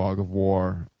structure of Fog of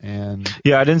War. And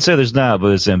yeah, I didn't say there's not,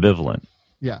 but it's ambivalent.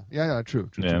 Yeah,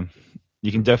 true. Yeah,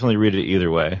 you can definitely read it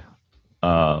either way.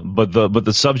 But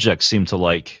the subjects seem to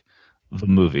like the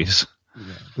movies.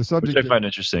 Yeah, the subject, which I find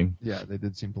interesting. Yeah, they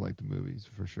did seem to like the movies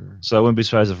for sure. So I wouldn't be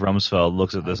surprised if Rumsfeld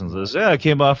looks at this and says, "Yeah, it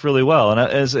came off really well."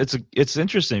 And it's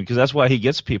interesting because that's why he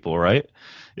gets people, right?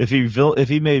 If he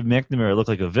made McNamara look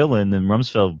like a villain, then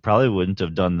Rumsfeld probably wouldn't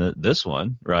have done this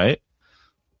one, right?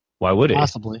 Why would he?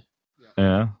 Possibly.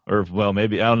 Yeah. Or, well,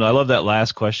 maybe. I don't know. I love that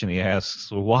last question he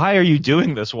asks. Why are you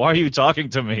doing this? Why are you talking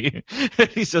to me?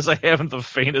 He says, I haven't the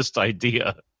faintest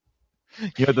idea.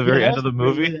 At the very end of the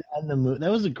movie?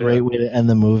 That was a great way to end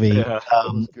the movie. Yeah.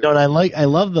 And I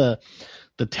love the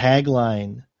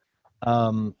tagline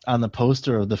on the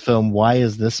poster of the film, "Why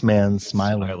is this man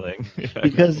smiling?" Yeah.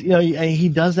 Because he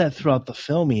does that throughout the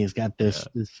film. He's got this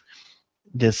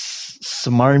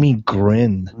smarmy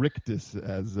grin. Rictus,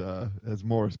 as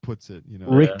Morris puts it,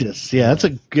 Rictus, yeah,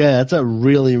 that's a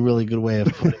really, really good way of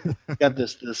putting it. He's got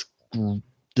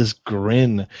this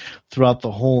grin throughout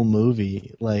the whole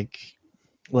movie, like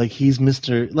he's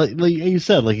Mr. like you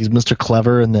said, like he's Mr.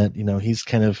 Clever, and that he's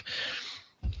kind of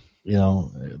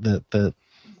that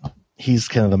he's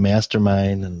kind of the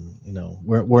mastermind, and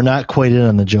we're not quite in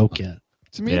on the joke yet.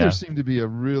 To me, there seemed to be a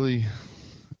really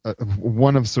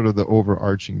one of sort of the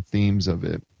overarching themes of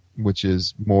it, which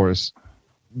is Morris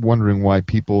wondering why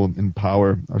people in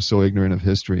power are so ignorant of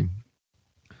history.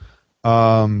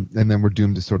 And then we're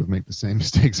doomed to sort of make the same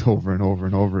mistakes over and over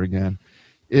and over again.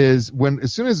 Is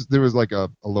as soon as there was like a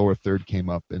lower third came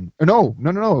up, and no,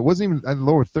 it wasn't even a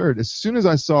lower third. As soon as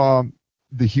I saw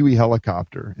the Huey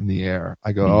helicopter in the air,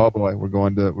 I go, oh boy, we're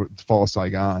going to fall of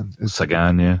Saigon.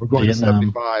 Saigon, yeah. We're going to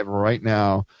 75 right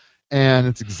now. And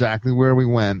it's exactly where we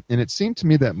went. And it seemed to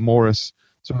me that Morris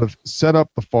sort of set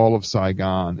up the fall of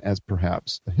Saigon as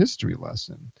perhaps a history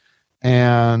lesson.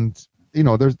 And,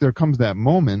 there comes that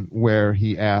moment where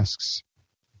he asks,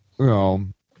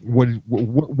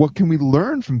 what can we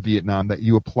learn from Vietnam that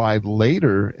you applied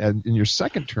later in your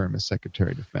second term as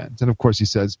Secretary of Defense? And, of course, he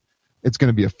says it's going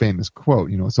to be a famous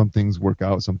quote, some things work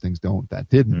out, some things don't. That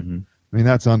didn't. Mm-hmm. I mean,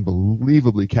 that's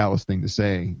unbelievably callous thing to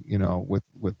say, with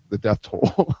the death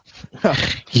toll.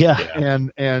 Yeah.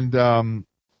 And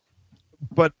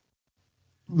but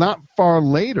not far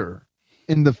later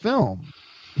in the film,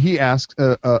 he asks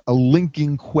a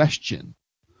linking question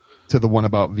to the one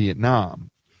about Vietnam.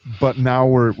 but now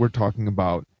we're talking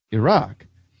about Iraq,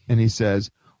 and he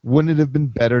says, wouldn't it have been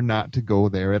better not to go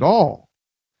there at all?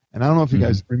 And I don't know if you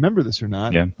guys remember this or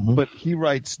not, but he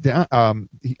writes down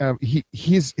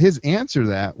his answer to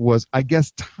that was, I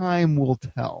guess time will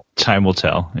tell. Time will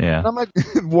tell. Yeah. And I'm like,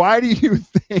 why do you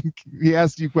think he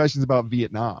asked you questions about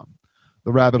Vietnam,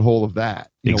 the rabbit hole of that?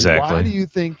 Exactly. Why do you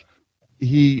think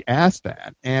he asked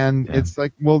that? And it's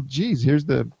like, well, geez, here's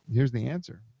the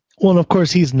answer. Well, and of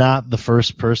course, he's not the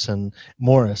first person.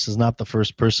 Morris is not the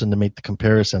first person to make the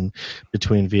comparison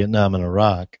between Vietnam and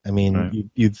Iraq. I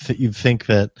mean, you'd think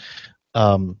that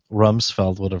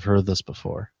Rumsfeld would have heard this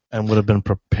before and would have been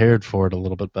prepared for it a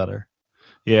little bit better.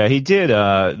 Yeah, he did.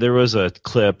 There was a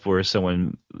clip where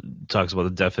someone talks about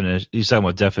the definition. He's talking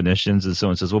about definitions, and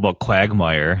someone says, "What about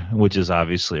quagmire?" Which is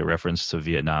obviously a reference to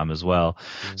Vietnam as well.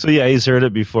 So yeah, he's heard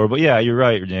it before. But yeah, you're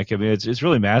right, Nick. I mean, it's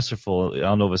really masterful. I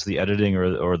don't know if it's the editing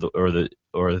or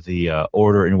the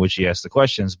order in which he asks the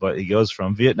questions, but he goes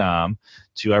from Vietnam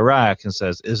to Iraq and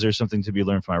says, "Is there something to be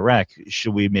learned from Iraq?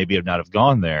 Should we maybe not have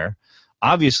gone there?"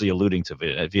 Obviously, alluding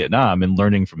to Vietnam and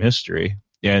learning from history.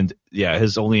 And yeah,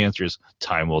 his only answer is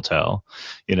time will tell.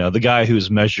 The guy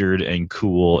who's measured and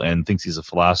cool and thinks he's a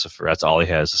philosopher, that's all he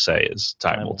has to say is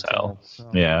time will tell.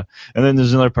 Yeah. And then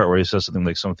there's another part where he says something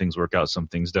like some things work out, some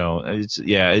things don't.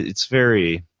 It's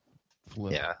very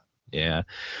flip. Yeah.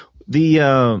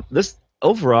 This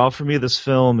overall for me, this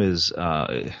film is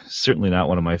certainly not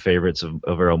one of my favorites of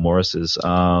Errol Morris's.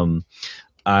 I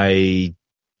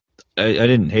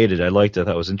didn't hate it. I liked it. I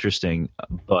thought it was interesting,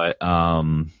 but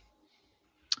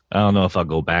I don't know if I'll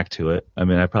go back to it. I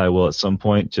mean, I probably will at some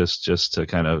point just to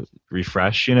kind of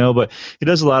refresh, but he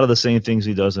does a lot of the same things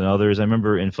he does in others. I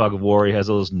remember in Fog of War, he has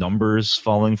all those numbers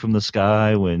falling from the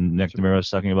sky when McNamara was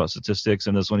talking about statistics,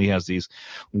 and this one he has these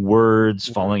words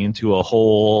falling into a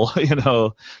hole,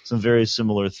 some very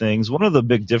similar things. One of the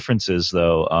big differences,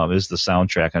 though, is the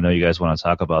soundtrack. I know you guys want to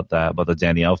talk about that, about the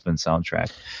Danny Elfman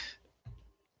soundtrack,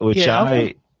 which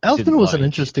Elfman was an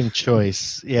interesting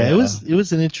choice. Yeah, it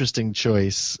was an interesting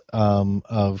choice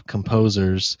of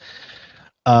composers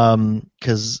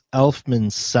because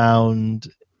Elfman's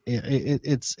sound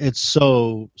it's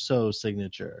so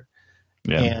signature.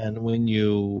 Yeah. And when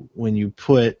you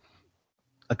put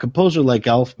a composer like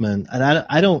Elfman, and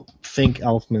I don't think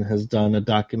Elfman has done a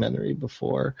documentary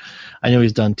before. I know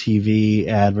he's done TV,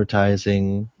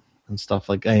 advertising, and stuff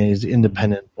like that. He's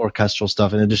independent orchestral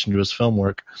stuff in addition to his film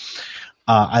work.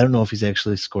 I don't know if he's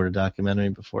actually scored a documentary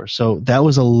before. So that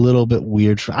was a little bit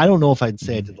weird. I don't know if I'd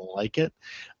say I didn't like it.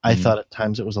 I thought at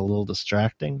times it was a little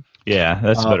distracting. Yeah,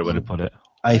 that's a better way to put it.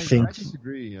 I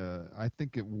disagree. I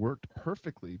think it worked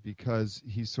perfectly because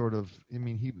he sort of. I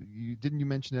mean, didn't you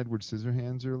mention Edward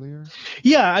Scissorhands earlier?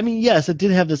 Yeah, I mean, yes, it did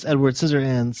have this Edward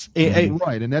Scissorhands.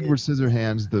 Right, and Edward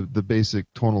Scissorhands, the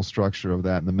basic tonal structure of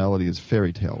that and the melody is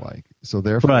fairy tale like. So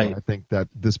therefore, I think that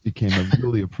this became a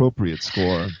really appropriate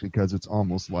score because it's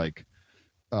almost like.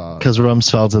 Because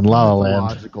Rumsfeld's in La La Land.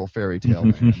 Logical fairy tale.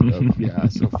 Yeah.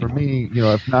 So for me, if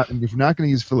you're not going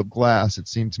to use Philip Glass, it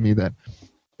seemed to me that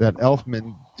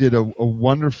Elfman did a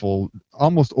wonderful,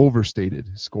 almost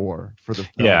overstated score for the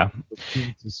film. Yeah.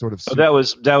 To sort of that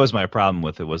was my problem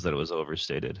with it, was that it was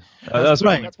overstated. That's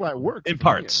right. That's why it worked. In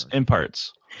parts.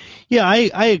 Yeah,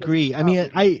 I agree. I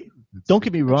mean, don't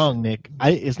get me wrong, Nick.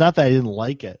 It's not that I didn't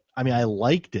like it. I mean, I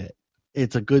liked it.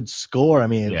 It's a good score. I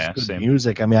mean, it's good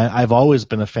music. I mean, I've always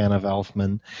been a fan of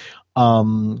Elfman.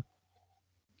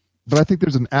 But I think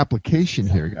there's an application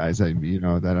here, guys. That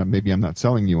maybe I'm not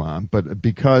selling you on, but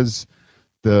because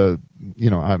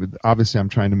obviously I'm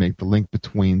trying to make the link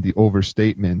between the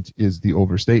overstatement is the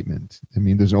overstatement. I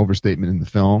mean, there's an overstatement in the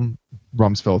film.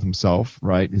 Rumsfeld himself,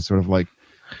 right? He's sort of like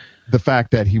the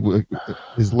fact that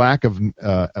his lack of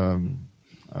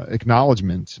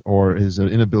acknowledgement or his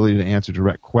inability to answer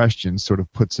direct questions sort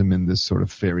of puts him in this sort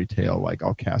of fairy tale, like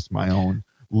I'll cast my own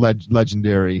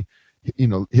legendary,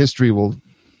 history will.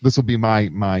 This will be my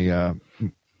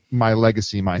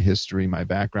legacy, my history, my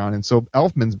background. And so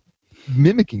Elfman's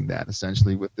mimicking that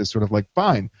essentially with this sort of like,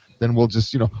 fine, then we'll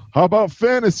just, how about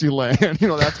Fantasyland?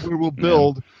 That's where we'll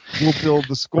build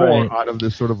the score out of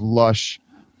this sort of lush,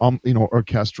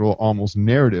 orchestral, almost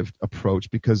narrative approach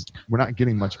because we're not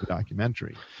getting much of a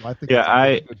documentary. So I think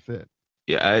a good fit.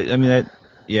 Yeah, I mean,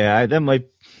 that might,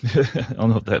 I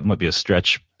don't know if that might be a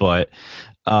stretch, but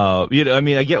I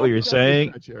mean, I get what you're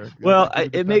saying. Well,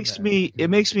 it makes me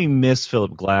miss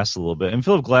Philip Glass a little bit, and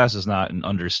Philip Glass is not an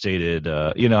understated.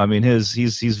 I mean,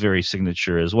 he's very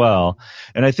signature as well.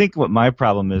 And I think what my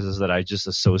problem is that I just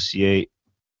associate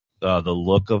the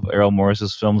look of Errol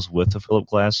Morris's films with the Philip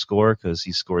Glass score because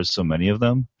he scores so many of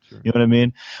them. Sure. You know what I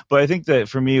mean? But I think that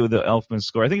for me with the Elfman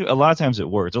score, I think a lot of times it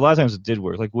worked. A lot of times it did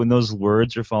work. Like when those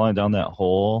words are falling down that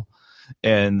hole,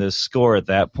 and the score at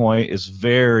that point is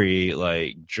very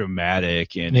like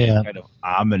dramatic and kind of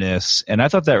ominous, and I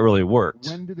thought that really worked.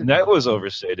 When did it And that was work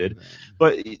overstated. then?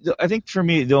 But I think for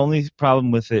me the only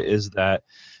problem with it is that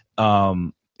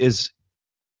is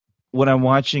when I'm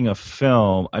watching a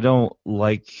film, I don't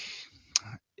like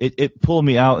it. It pulled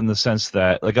me out in the sense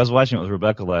that, like, I was watching it with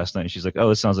Rebecca last night, and she's like, "Oh,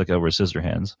 this sounds like Edward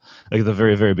Scissorhands," like at the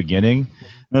very, very beginning.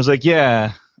 And I was like,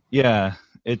 "Yeah, yeah."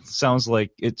 It sounds like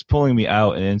it's pulling me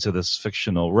out and into this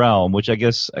fictional realm, which I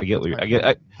guess I get.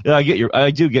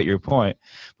 I do get your point,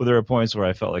 but there are points where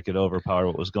I felt like it overpowered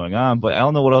what was going on. But I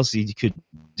don't know what else he could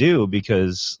do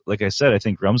because, like I said, I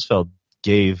think Rumsfeld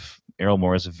gave Errol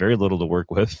Morris very little to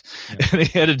work with, and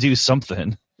he had to do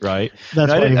something, right?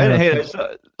 That's why I didn't hate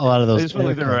a lot of those. I just felt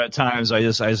like there were at times I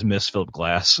just missed Philip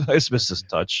Glass. I just missed his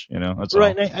touch, That's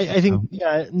right. all. I think,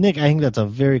 Nick, I think that's a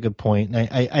very good point.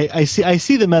 I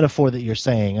see the metaphor that you're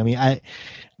saying. I mean, I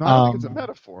don't think it's a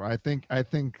metaphor. I think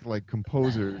like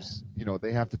composers,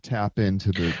 they have to tap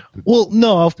into the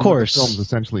of course, what the film's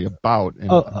essentially about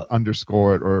and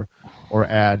underscore it or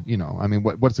add. I mean,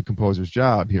 what's the composer's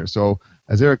job here? So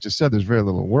as Eric just said, there's very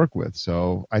little to work with.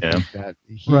 So I think that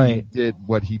he did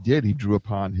what he did. He drew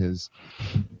upon his,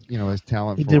 his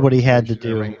talent. He did what he had to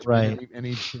do, right? And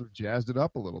he sort of jazzed it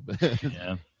up a little bit.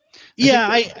 Yeah.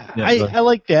 I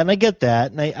like that, and I get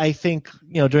that, and I think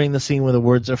during the scene where the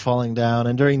words are falling down,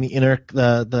 and during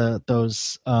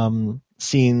those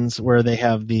scenes where they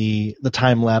have the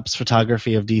time lapse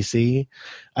photography of DC,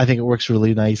 I think it works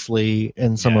really nicely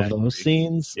in some of those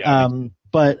scenes.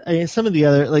 But I mean, some of the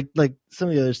other some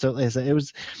of the other stuff, like I said, it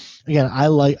was, again, I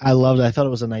loved it. I thought it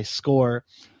was a nice score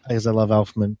because I love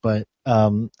Elfman, but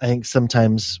I think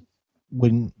sometimes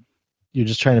when you're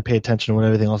just trying to pay attention to what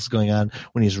everything else is going on,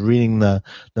 when he's reading the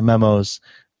memos,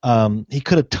 he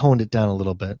could have toned it down a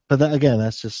little bit. But again,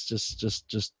 that's just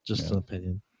an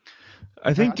opinion.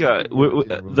 I think the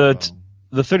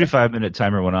 35-minute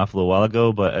timer went off a little while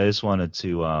ago, but I just wanted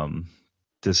to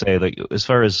say, like, as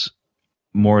far as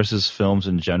Morris's films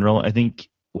in general, I think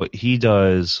what he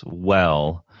does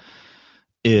well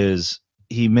is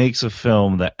he makes a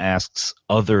film that asks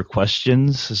other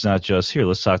questions. It's not just, here,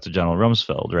 let's talk to General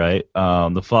Rumsfeld, right?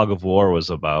 The Fog of War was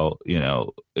about,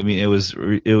 it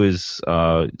was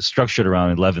structured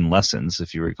around 11 lessons,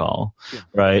 if you recall,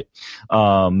 right?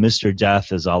 Mr.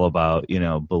 Death is all about,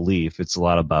 belief. It's a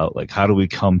lot about, like, how do we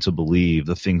come to believe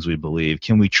the things we believe?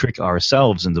 Can we trick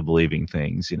ourselves into believing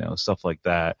things, stuff like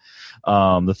that.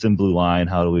 The Thin Blue Line,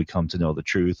 how do we come to know the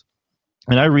truth?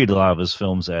 And I read a lot of his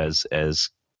films as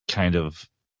kind of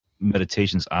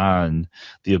meditations on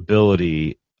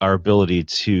our ability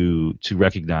to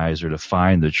recognize or to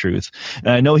find the truth. And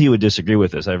I know he would disagree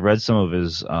with this. I've read some of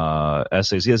his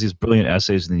essays. He has these brilliant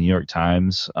essays in the New York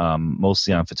Times,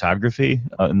 mostly on photography.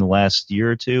 In the last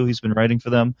year or two, he's been writing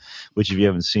for them, which if you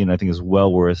haven't seen, I think is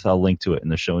well worth. I'll link to it in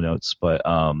the show notes, but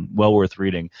well worth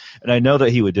reading. And I know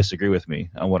that he would disagree with me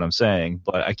on what I'm saying,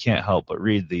 but I can't help but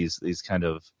read these kind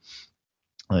of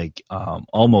like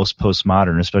almost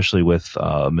postmodern, especially with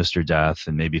Mr. Death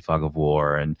and maybe Fog of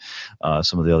War and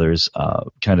some of the others,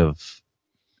 kind of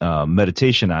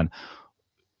meditation on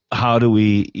how do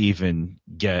we even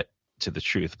get to the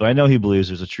truth. But I know he believes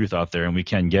there's a truth out there and we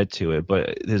can get to it.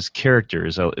 But his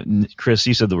characters, Chris,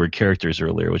 you said the word characters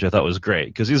earlier, which I thought was great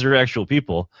because these are actual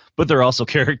people, but they're also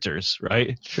characters,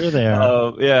 right? Sure they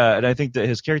are. And I think that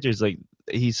his characters, like,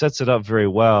 he sets it up very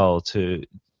well to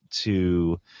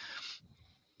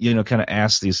kind of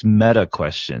ask these meta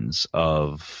questions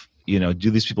of, do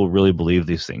these people really believe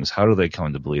these things? How do they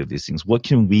come to believe these things? What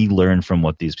can we learn from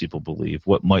what these people believe?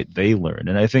 What might they learn?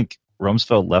 And I think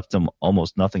Rumsfeld left them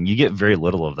almost nothing. You get very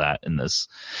little of that in this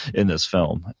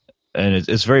film. And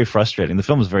it's very frustrating. The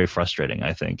film is very frustrating,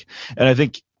 I think. And I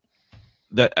think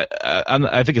that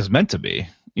I think it's meant to be.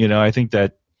 I think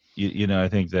that I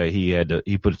think that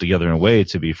he put it together in a way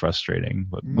to be frustrating.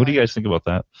 But what do you guys think about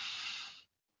that?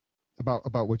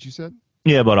 About what you said?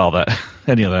 Yeah, about all that.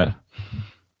 Any of that.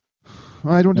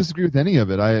 Well, I don't disagree with any of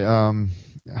it.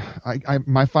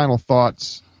 My final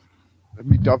thoughts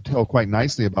dovetail quite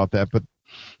nicely about that, but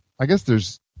I guess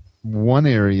there's one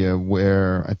area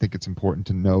where I think it's important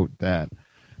to note that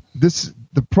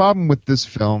the problem with this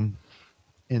film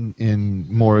in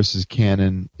Morris's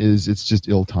canon is it's just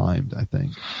ill-timed, I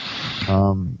think.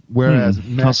 Whereas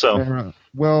McNamara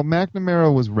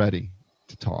was ready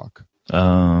to talk.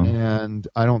 And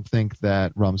I don't think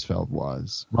that Rumsfeld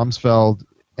was. Rumsfeld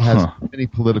has many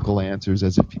political answers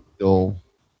as if he's still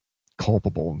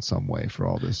culpable in some way for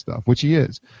all this stuff, which he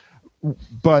is.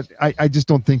 but I just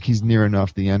don't think he's near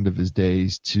enough the end of his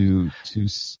days to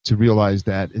realize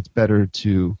that it's better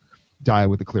to die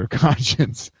with a clear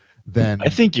conscience than. I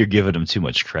think you're giving him too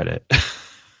much credit.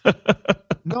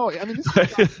 No, I mean, this is a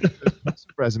guy with a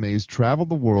resume. He's traveled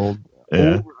the world.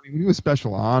 Yeah. He was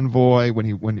special envoy when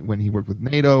he worked with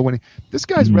NATO. This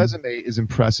guy's resume is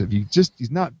impressive.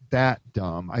 He's not that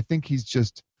dumb. I think he's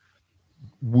just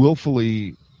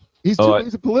willfully. He's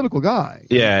a political guy.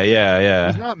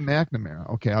 Yeah. He's not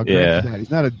McNamara. Okay, I'll grant you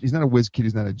that. He's not a whiz kid.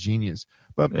 He's not a genius,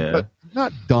 but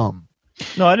not dumb.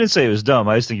 No, I didn't say it was dumb.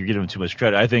 I just think you're giving him too much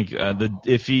credit. I think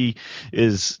if he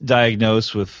is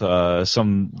diagnosed with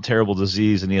some terrible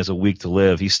disease and he has a week to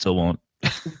live, he still won't.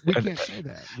 We can't say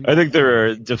that. I think there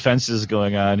are defenses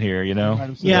going on here, you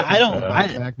know? Yeah, I don't.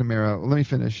 McNamara. Let me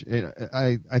finish.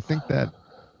 I think that.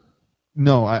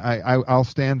 No, I'll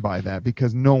stand by that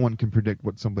because no one can predict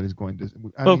what somebody's going to.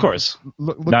 Of course.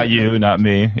 Look not you, not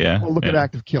me. Yeah. Well, look at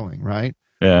active killing, right?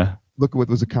 Yeah. Look at what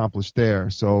was accomplished there.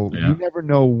 So you never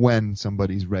know when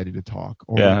somebody's ready to talk.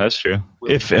 Yeah, that's true.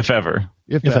 If ever.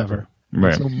 If ever.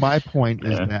 Right. So my point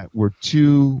is that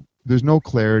there's no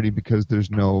clarity because there's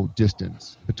no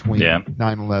distance between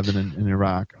 9/11 and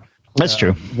Iraq. That's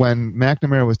true. When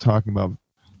McNamara was talking about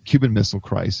Cuban Missile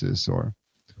Crisis or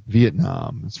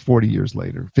Vietnam, it's 40 years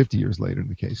later, 50 years later in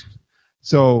the case.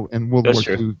 So, and World War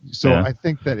II. So I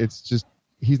think that it's just,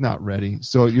 he's not ready.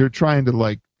 So you're trying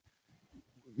to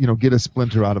get a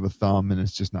splinter out of a thumb and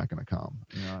it's just not going to come.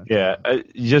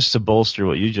 Just to bolster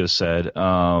what you just said,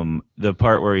 the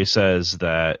part where he says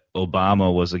that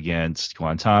Obama was against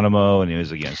Guantanamo and he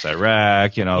was against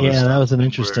Iraq and all this stuff. Yeah, that was an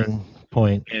interesting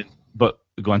point. But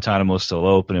Guantanamo's still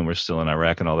open and we're still in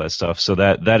Iraq and all that stuff. So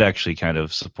that actually kind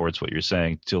of supports what you're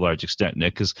saying to a large extent,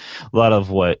 Nick, because a lot of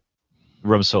what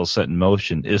Rumsfeld set in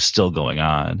motion is still going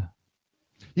on.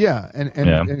 Yeah,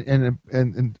 and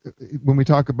when we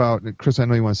talk about Chris, I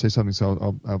know you want to say something,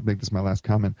 so I'll make this my last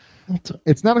comment.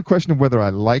 It's not a question of whether I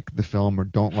like the film or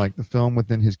don't like the film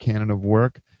within his canon of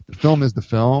work. The film is the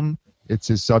film. It's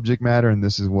his subject matter, and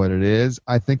this is what it is.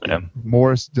 I think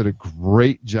Morris did a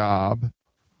great job.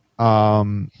 I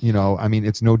mean,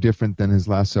 it's no different than his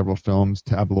last several films,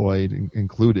 Tabloid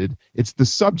included. It's the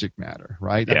subject matter,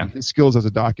 right? Yeah. I mean, his skills as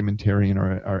a documentarian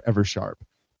are ever sharp,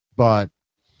 but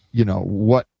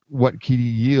what could he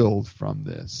yield from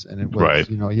this? And it was,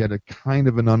 he had a kind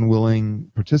of an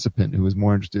unwilling participant who was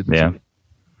more interested in,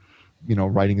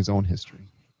 writing his own history.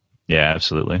 Yeah,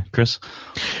 absolutely. Chris?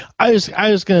 I was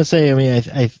going to say, I mean,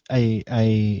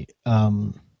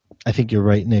 I think you're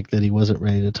right, Nick, that he wasn't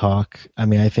ready to talk. I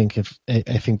mean, I think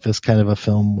this kind of a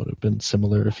film would have been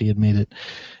similar if he had made it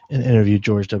and interviewed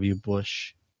George W.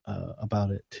 Bush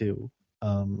about it too.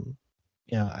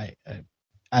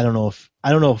 I don't know if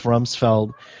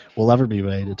Rumsfeld will ever be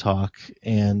ready to talk.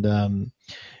 And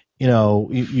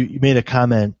you made a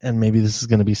comment, and maybe this is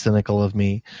going to be cynical of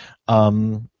me.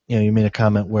 You made a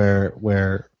comment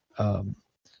where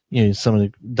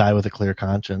someone die with a clear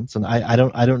conscience, and I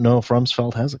don't know if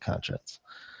Rumsfeld has a conscience.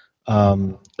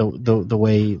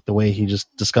 The way he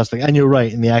just discussed things, and you're right.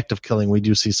 In the act of killing, we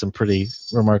do see some pretty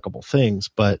remarkable things,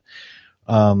 but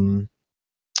I don't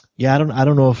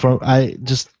know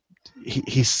if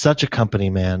he's such a company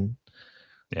man.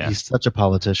 Yeah. He's such a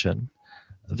politician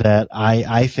that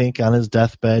I think on his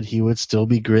deathbed he would still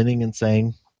be grinning and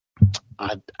saying,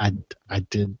 I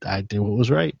did what was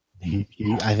right. I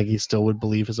think he still would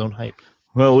believe his own hype.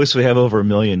 Well, at least we have over 1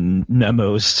 million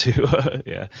memos to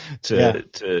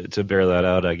bear that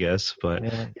out, I guess. But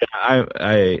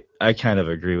I kind of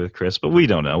agree with Chris, but we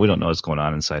don't know. We don't know what's going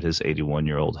on inside his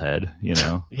 81-year-old head.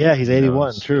 Yeah, he's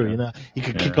 81. True. He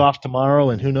could kick off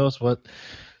tomorrow, and who knows what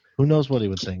he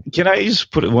would think. Can I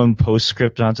just put one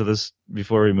postscript onto this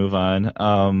before we move on?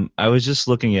 I was just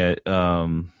looking at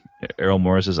Errol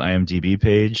Morris's IMDb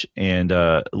page, and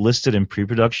listed in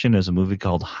pre-production is a movie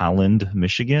called Holland,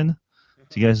 Michigan.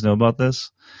 Do you guys know about this?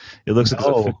 It looks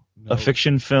like a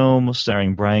fiction film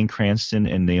starring Bryan Cranston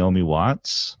and Naomi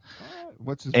Watts.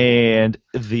 What's his name?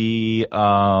 And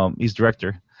he's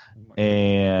director.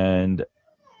 And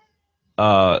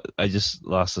I just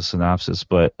lost the synopsis,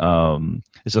 but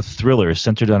it's a thriller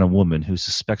centered on a woman who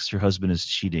suspects her husband is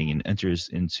cheating and enters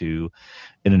into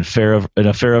an affair of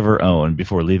her own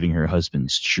before leaving her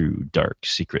husband's true dark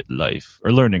secret life,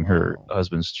 or learning her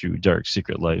husband's true dark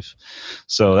secret life.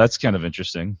 So that's kind of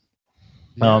interesting.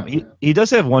 Yeah. He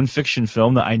does have one fiction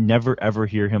film that I never ever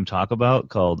hear him talk about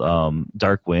called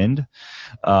Dark Wind,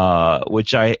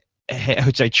 which I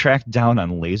which I tracked down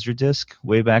on Laserdisc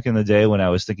way back in the day when I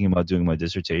was thinking about doing my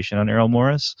dissertation on Errol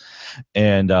Morris,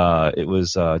 and it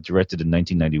was directed in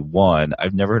 1991.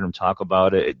 I've never heard him talk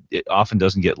about it. It often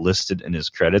doesn't get listed in his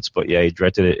credits, but yeah, he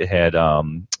directed it. It had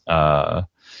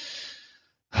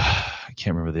I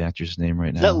can't remember the actor's name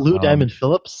right now. Is that Lou Diamond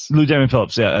Phillips? Lou Diamond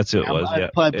Phillips, yeah, that's who it was. I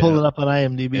pulled it up on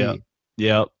IMDb.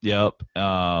 Yep.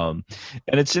 And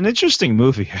it's an interesting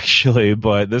movie actually,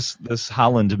 but this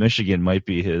Holland, Michigan might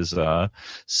be his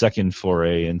second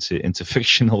foray into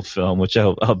fictional film, which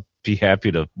I'll be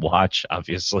happy to watch,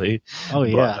 obviously. Oh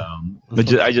yeah.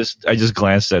 But I just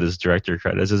glanced at his director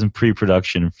credits. It's in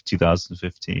pre-production for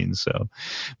 2015, so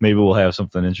maybe we'll have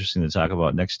something interesting to talk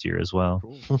about next year as well.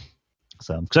 Cool.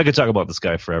 So, because I could talk about this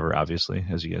guy forever, obviously,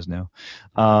 as you guys know.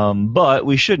 But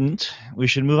we shouldn't. We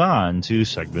should move on to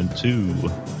segment 2.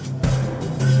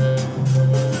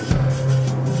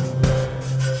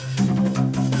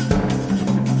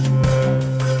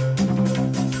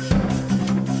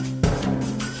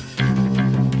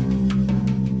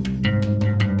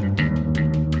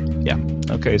 Yeah.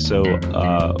 Okay, so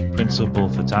principal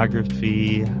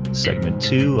photography, segment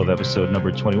 2 of episode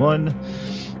number 21.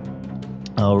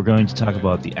 We're going to talk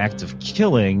about The Act of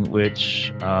Killing,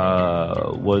 which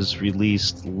was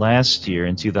released last year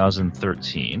in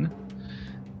 2013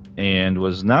 and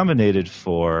was nominated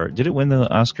for... Did it win the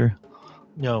Oscar?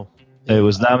 No. It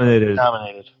was nominated.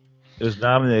 It was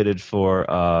nominated for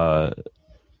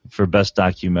Best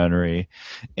Documentary,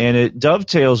 and it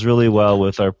dovetails really well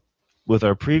with our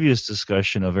previous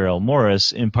discussion of Errol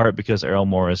Morris, in part because Errol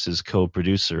Morris is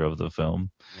co-producer of the film.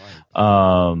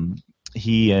 Right.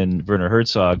 He and Werner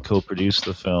Herzog co-produced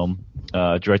the film,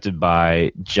 directed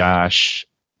by Josh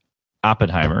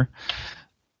Oppenheimer.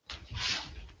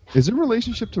 Is there a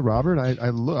relationship to Robert? I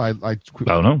don't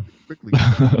know. Quickly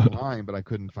online, but I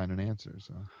couldn't find an answer.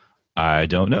 So I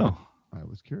don't know. I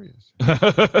was curious.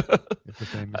 It's a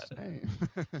famous name.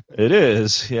 It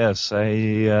is. Yes. I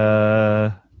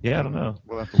don't know.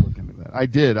 We'll have to look into that. I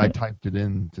did. I typed it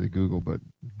into Google, but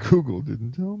Google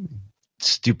didn't tell me.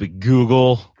 Stupid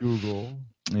Google.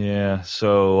 Yeah,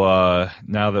 so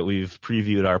now that we've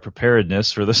previewed our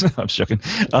preparedness for this, I'm joking.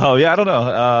 Oh, yeah, I don't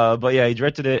know. But yeah, he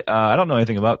directed it. I don't know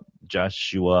anything about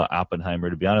Joshua Oppenheimer,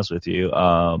 to be honest with you.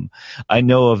 I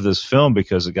know of this film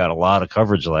because it got a lot of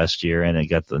coverage last year and it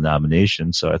got the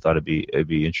nomination, so I thought it'd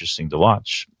be interesting to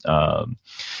watch.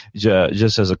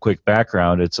 Just as a quick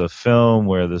background, it's a film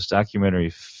where this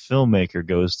documentary filmmaker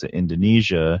goes to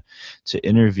Indonesia to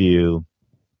interview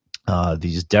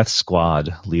these death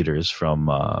squad leaders from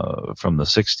the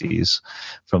 60s,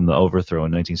 from the overthrow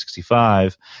in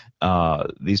 1965.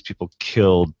 These people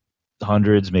killed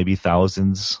hundreds, maybe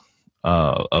thousands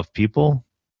of people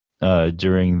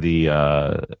during the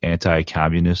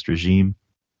anti-communist regime,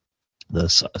 the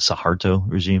Suharto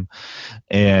regime,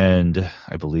 and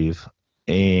I believe.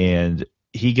 And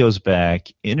he goes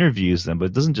back, interviews them,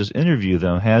 but doesn't just interview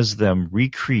them, has them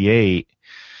recreate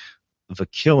the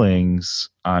killings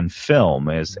on film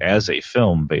as a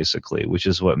film, basically, which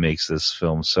is what makes this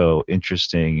film so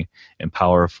interesting and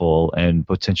powerful and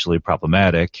potentially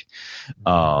problematic,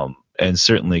 and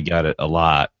certainly got a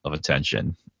lot of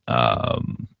attention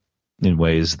in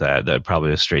ways that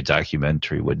probably a straight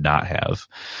documentary would not have.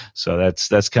 So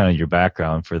that's kind of your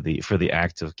background for the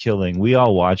act of killing. We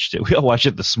all watched it. We all watched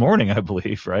it this morning, I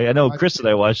believe, right? I know Chris and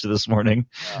I watched it this morning.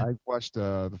 I watched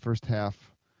the first half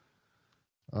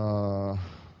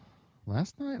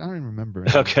last night. I don't even remember.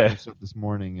 Okay. This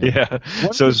morning. Yeah.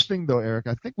 One thing though, Eric,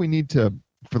 I think we need to,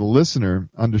 for the listener,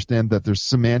 understand that there's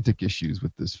semantic issues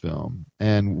with this film,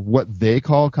 and what they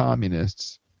call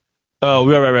communists. Oh,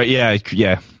 right. Yeah.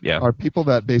 Are people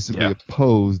that basically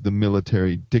oppose the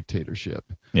military dictatorship.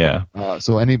 Yeah.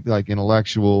 So any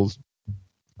intellectuals,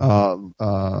 farmers,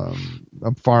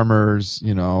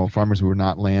 farmers who are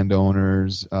not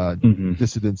landowners,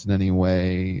 dissidents in any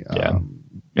way.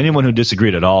 Anyone who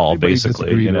disagreed at all,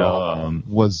 basically,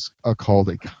 was called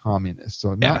a communist.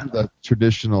 So not in the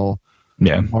traditional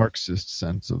Marxist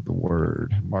sense of the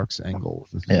word, Marx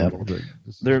Engels.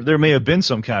 There may have been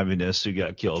some communists who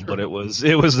got killed, but that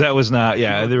was not.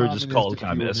 Yeah, they were just called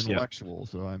communists. Intellectual,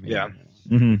 so I mean. Yeah.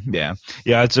 Mm-hmm. Yeah.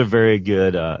 It's a very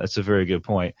good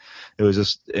point. It was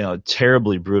just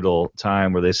terribly brutal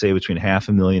time where they say between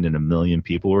 500,000 and 1 million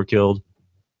people were killed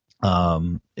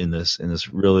in this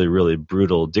really, really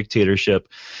brutal dictatorship,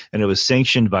 and it was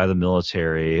sanctioned by the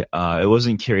military. It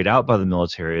wasn't carried out by the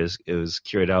military; it was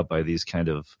carried out by these kind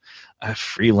of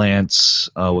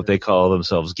freelance, what they call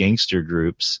themselves, gangster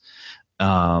groups,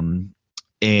 and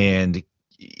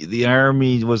the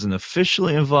army wasn't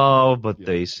officially involved, but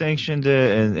they sanctioned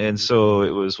it, and so it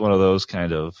was one of those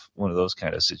kind of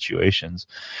situations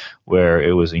where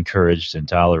it was encouraged and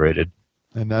tolerated.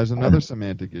 And there's another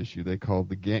semantic issue. They called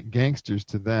the gangsters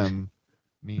to them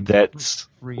means That's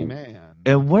free man.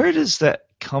 And where does that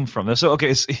come from? So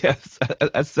okay, so yeah,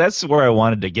 that's where I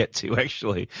wanted to get to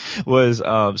actually. Was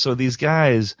so these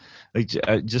guys, like,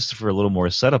 just for a little more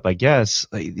setup, I guess,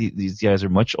 like, these guys are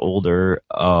much older.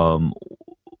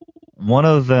 One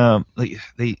of them, like,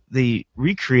 they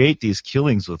recreate these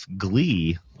killings with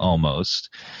glee almost.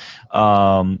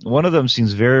 One of them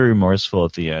seems very remorseful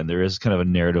at the end. There is kind of a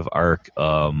narrative arc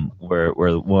where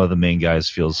one of the main guys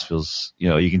feels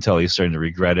you can tell he's starting to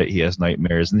regret it. He has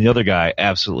nightmares, and the other guy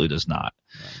absolutely does not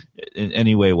in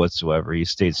any way whatsoever. He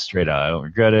states straight out, "I don't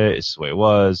regret it. It's the way it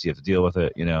was. You have to deal with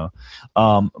it."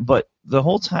 But the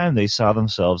whole time they saw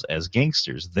themselves as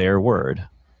gangsters. Their word.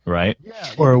 Right? Yeah,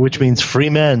 or which means free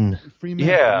men. Free men.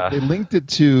 Yeah. They linked it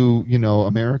to,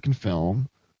 American film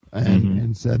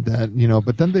and said that,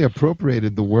 but then they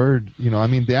appropriated the word,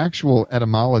 the actual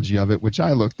etymology of it, which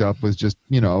I looked up, was just,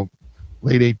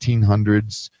 late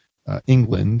 1800s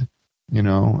England,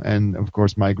 and of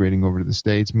course migrating over to the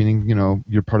States, meaning,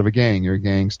 you're part of a gang, you're a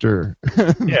gangster.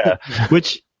 Yeah.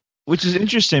 Which is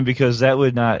interesting because that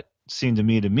would not seem to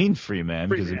me to mean free man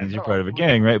because it means you're part of a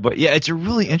gang, right? But yeah, it's a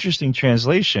really interesting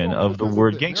translation of the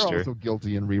word gangster. They're also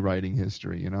guilty in rewriting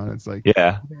history, It's like,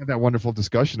 yeah, they had that wonderful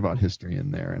discussion about history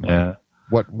in there, and yeah,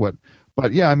 what.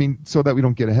 But yeah, so that we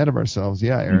don't get ahead of ourselves,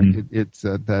 yeah, Eric, it's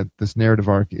that this narrative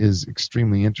arc is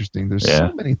extremely interesting. There's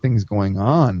so many things going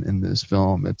on in this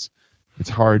film. It's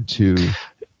hard to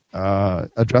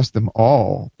address them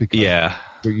all because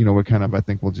we're kind of, I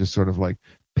think we'll just sort of like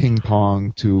ping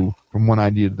pong from one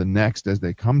idea to the next as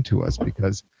they come to us,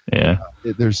 because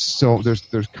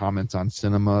there's comments on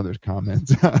cinema, there's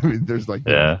comments there's like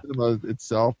cinema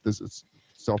itself, this is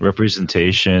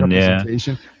representation.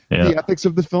 The ethics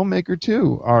of the filmmaker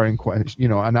too are in question,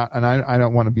 and I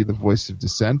don't want to be the voice of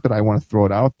dissent, but I want to throw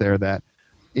it out there that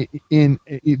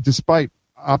despite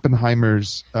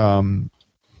Oppenheimer's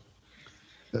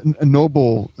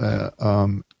noble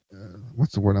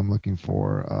what's the word I'm looking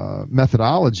for?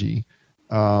 Methodology.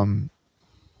 One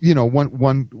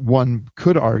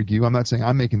could argue. I'm not saying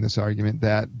I'm making this argument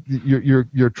that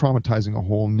you're traumatizing a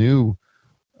whole new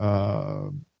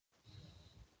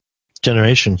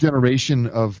generation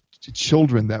of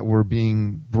children that were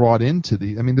being brought into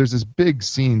the. I mean, there's this big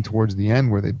scene towards the end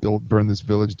where they burn this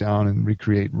village down and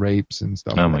recreate rapes and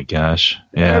stuff. Oh my gosh!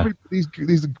 Yeah.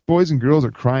 These boys and girls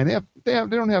are crying. They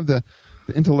don't have the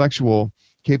intellectual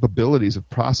capabilities of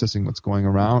processing what's going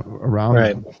around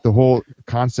right. The whole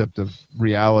concept of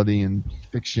reality and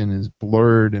fiction is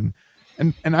blurred, and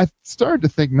I started to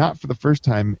think, not for the first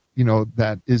time,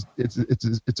 that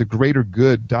it's a greater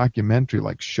good documentary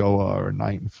like Shoah or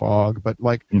Night and Fog, but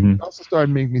like it also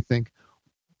started making me think,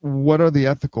 what are the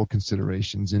ethical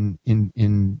considerations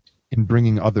in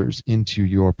bringing others into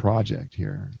your project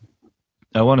here?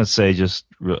 I want to say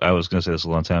I was going to say this a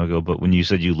long time ago, but when you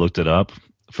said you looked it up,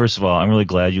 first of all, I'm really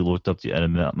glad you looked up the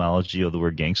etymology of the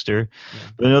word gangster. Yeah.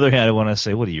 But on the other hand, I want to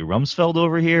say, what are you, Rumsfeld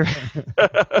over here?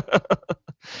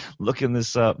 Looking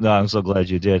this up. No, I'm so glad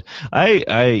you did. I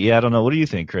don't know. What do you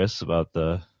think, Chris, about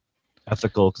the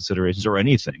ethical considerations or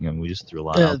anything? I mean, we just threw a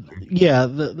lot out there. Yeah,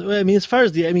 as far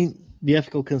as the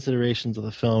ethical considerations of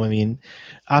the film,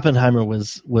 Oppenheimer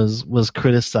was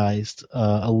criticized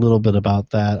a little bit about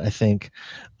that, I think,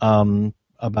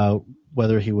 about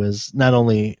whether he was not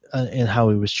only in how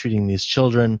he was treating these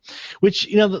children, which,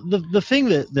 the thing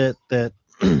that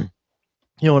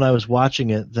when I was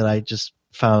watching it that I just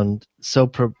found so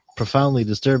profoundly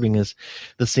disturbing is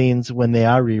the scenes when they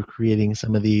are recreating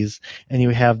some of these, and you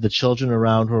have the children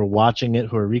around who are watching it,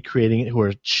 who are recreating it, who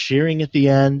are cheering at the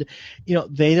end.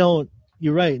 They don't.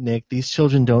 You're right, Nick. These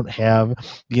children don't have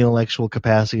the intellectual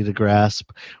capacity to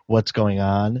grasp what's going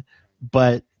on,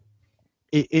 but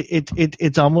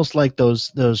it's almost like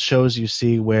those shows you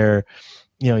see where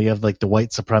you have like the white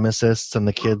supremacists and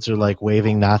the kids are like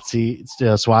waving Nazi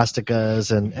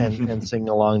swastikas and singing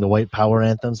along the white power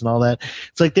anthems and all that.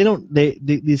 It's like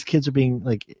these kids are being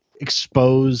like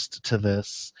exposed to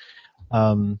this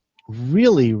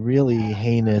really, really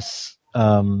heinous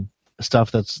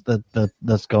stuff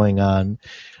that's going on.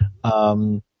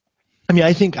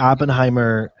 I think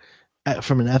Oppenheimer,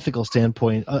 from an ethical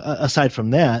standpoint, aside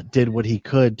from that, did what he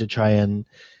could to try and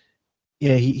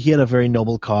he had a very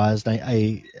noble cause.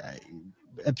 And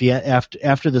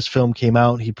after this film came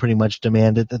out, he pretty much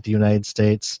demanded that the United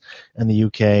States and the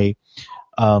UK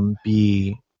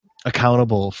be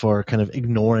accountable for kind of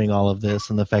ignoring all of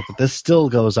this and the fact that this still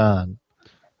goes on.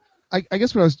 I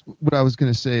guess what I was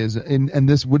going to say is, and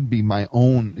this would be my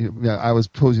own. I was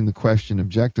posing the question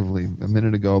objectively a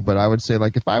minute ago, but I would say,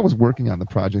 like, if I was working on the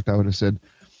project, I would have said,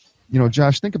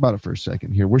 Josh, think about it for a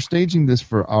second here. We're staging this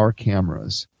for our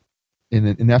cameras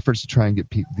in efforts to try and get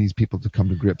these people to come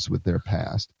to grips with their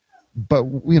past. But,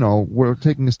 we're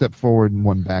taking a step forward and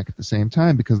one back at the same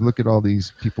time, because look at all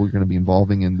these people you're going to be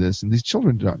involving in this, and these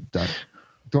children don't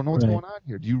know what's going on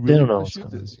here. Do you really want to shoot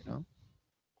this,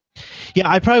 Yeah,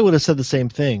 I probably would have said the same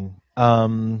thing.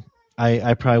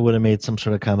 I probably would have made some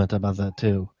sort of comment about that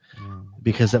too,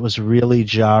 because that was really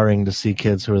jarring to see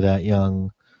kids who are that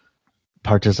young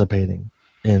participating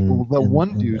in. Well,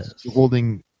 one dude this.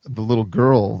 holding the little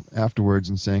girl afterwards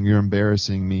and saying, "You're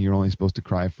embarrassing me. You're only supposed to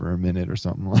cry for a minute," or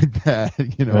something like that.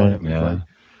 Right.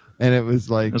 And it was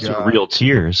like those are real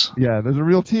tears. Yeah, those are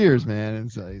real tears, man.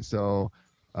 And so.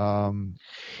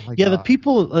 The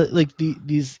people like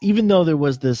these, even though there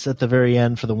was this at the very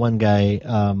end for the one guy,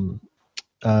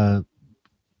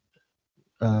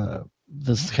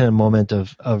 this kind of moment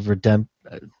of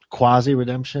quasi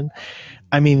redemption.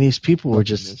 I mean, these people were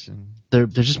just they're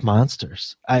just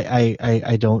monsters.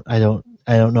 I don't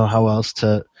know how else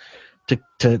to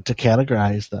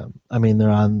categorize them. I mean, they're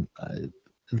on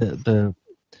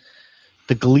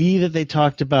the glee that they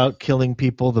talked about killing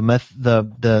people, the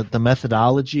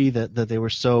methodology that they were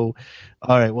so,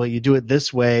 all right, well, you do it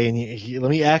this way, and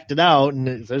let me act it out,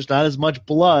 and there's not as much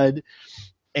blood,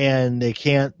 and they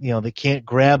can't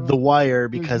grab the wire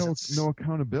because there's no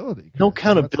accountability. No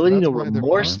accountability, that's no why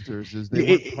remorse. They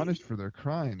weren't punished for their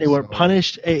crimes. They weren't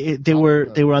punished. They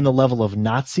were on the level of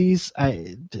Nazis.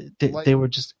 They were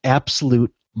just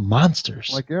absolute monsters.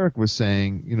 Like Eric was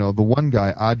saying, the one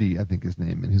guy, Adi, I think his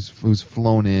name, and who's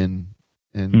flown in,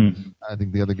 and I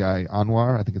think the other guy,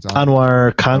 Anwar, I think it's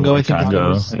Anwar Congo, I think.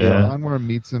 Congo, yeah. Anwar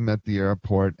meets him at the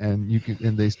airport, and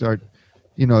they start,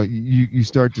 you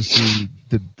start to see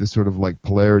the sort of like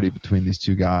polarity between these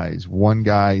two guys. One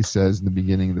guy says in the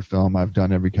beginning of the film, "I've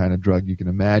done every kind of drug you can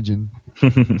imagine,"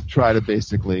 try to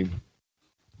basically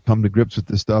come to grips with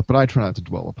this stuff, but I try not to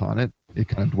dwell upon it. It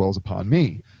kind of dwells upon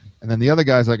me. And then the other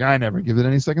guy's like, "I never give it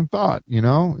any second thought."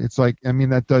 It's like, I mean,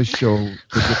 that does show the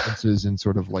differences in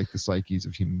sort of like the psyches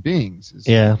of human beings.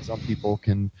 Some people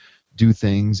can do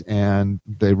things and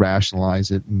they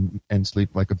rationalize it and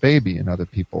sleep like a baby, and other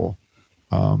people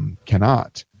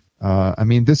cannot. I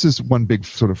mean, this is one big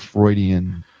sort of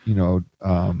Freudian,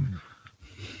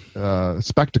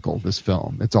 spectacle, this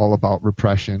film. It's all about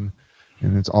repression.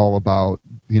 And it's all about,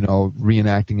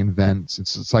 reenacting events.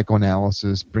 It's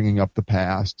psychoanalysis, bringing up the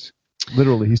past.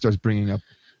 Literally, he starts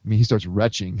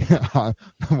retching. Yeah,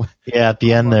 at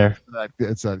the end there.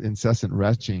 It's an incessant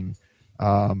retching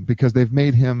because they've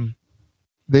made him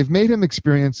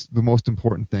experience the most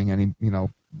important thing,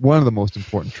 one of the most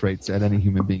important traits that any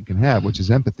human being can have, which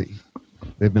is empathy.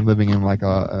 They've been living in like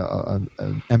a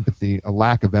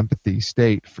lack of empathy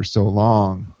state for so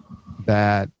long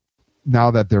that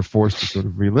now that they're forced to sort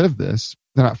of relive this,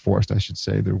 they're not forced, I should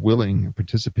say, they're willing and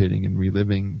participating in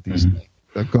reliving these things.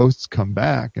 The ghosts come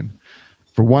back, and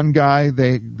for one guy,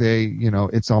 they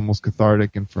it's almost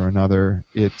cathartic, and for another,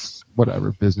 it's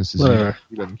whatever, business is usual.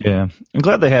 Yeah, I'm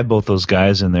glad they had both those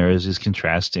guys in there as these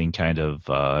contrasting kind of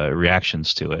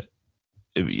reactions to it.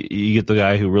 You get the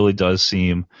guy who really does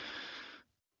seem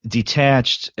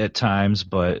detached at times,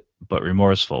 but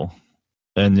remorseful,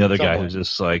 and the other guy who's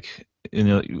just like,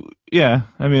 yeah.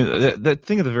 I mean, that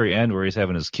thing at the very end where he's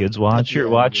having his kids watch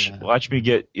me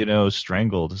get,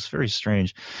 strangled. It's very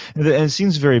strange, and it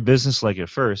seems very businesslike at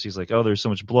first. He's like, "Oh, there's so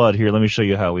much blood here. Let me show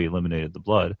you how we eliminated the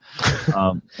blood."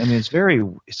 I mean, it's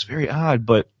very odd,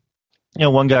 but.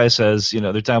 One guy says,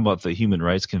 they're talking about the human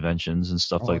rights conventions and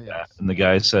stuff like that, and the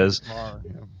guy says,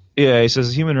 he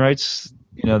says human rights,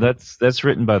 that's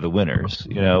written by the winners.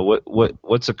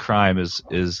 What's a crime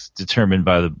is determined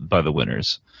by the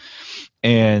winners,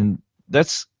 and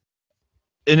that's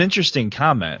an interesting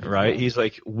comment, right? He's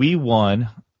like, we won,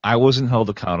 I wasn't held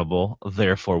accountable,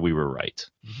 therefore we were right.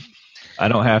 I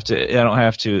don't have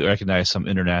to recognize some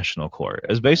international court.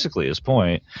 Is basically his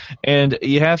point. And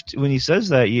you have to, when he says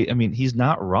that, he's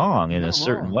not wrong in a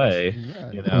certain way.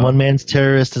 Yeah. One man's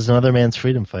terrorist is another man's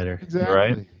freedom fighter. Exactly.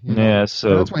 Right? Yeah.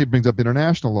 So that's why he brings up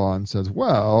international law and says,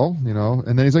 well,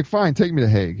 and then he's like, fine, take me to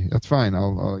Hague. That's fine.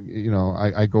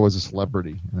 I go as a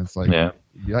celebrity. And it's like, yeah.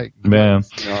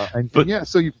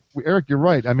 So Eric, you're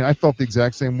right. I mean, I felt the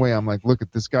exact same way. I'm like, look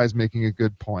at this guy's making a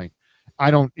good point. I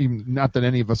don't even, not that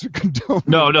any of us are condoning.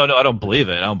 No, I don't believe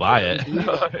it. I don't buy it.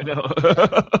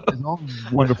 His own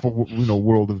wonderful,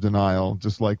 world of denial,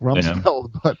 just like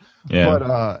Rumsfeld. But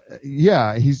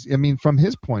he's, from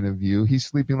his point of view, he's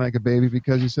sleeping like a baby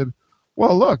because he said,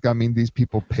 well, look, I mean, these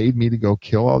people paid me to go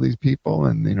kill all these people,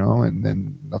 and and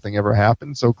then nothing ever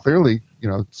happened. So clearly,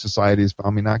 society has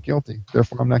found me not guilty.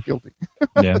 Therefore, I'm not guilty.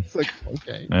 Yeah. It's like,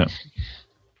 okay. Yeah.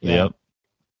 Yeah.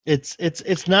 Yep.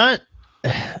 It's not.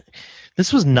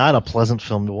 This was not a pleasant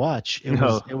film to watch. It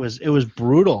No. was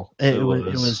brutal. It was.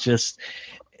 was just,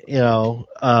 it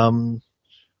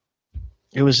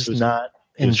was just not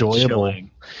enjoyable.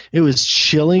 It was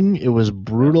chilling. It was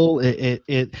brutal.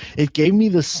 It gave me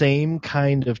the same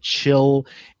kind of chill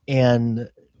and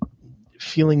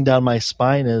feeling down my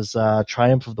spine as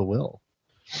Triumph of the Will.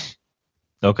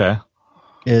 Okay.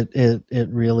 It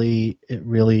really,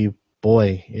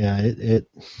 boy, yeah,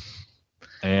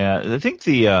 And I think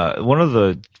the one of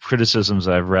the criticisms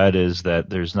I've read is that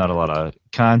there's not a lot of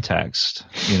context,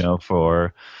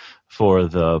 for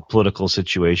the political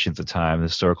situation at the time, the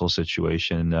historical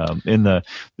situation. In the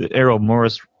Errol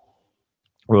Morris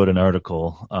wrote an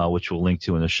article, which we'll link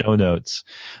to in the show notes,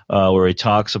 where he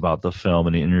talks about the film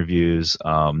and he interviews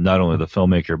not only the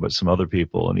filmmaker but some other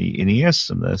people, and he asks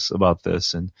them about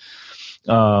this, and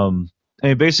I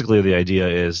mean, basically the idea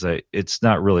is that it's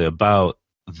not really about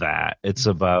that. It's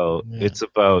about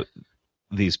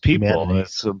these people. Humanity.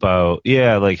 It's about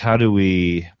like how do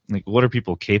we what are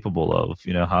people capable of?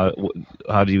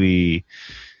 How do we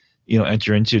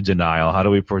enter into denial? How do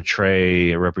we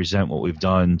portray or represent what we've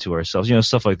done to ourselves?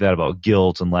 Stuff like that about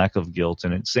guilt and lack of guilt,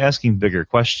 and it's asking bigger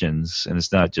questions, and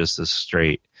it's not just a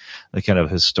straight kind of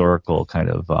historical kind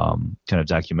of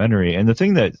documentary. And the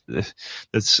thing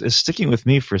that's sticking with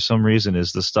me for some reason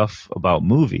is the stuff about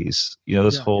movies.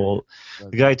 The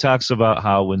guy talks about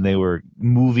how when they were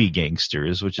movie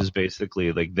gangsters, which is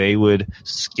basically like they would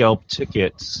scalp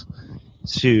tickets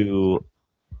to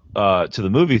the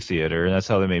movie theater, and that's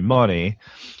how they made money.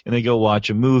 And they go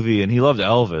watch a movie, and he loved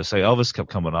Elvis. Elvis kept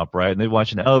coming up, right? And they'd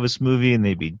watch an Elvis movie, and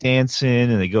they'd be dancing,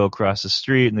 and they go across the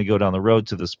street, and they go down the road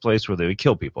to this place where they would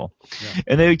kill people. Yeah.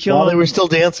 And they would kill while them. They were still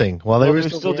dancing. While they were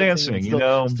still dancing,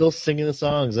 still singing the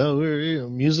songs. Oh, we're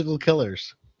musical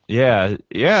killers. Yeah.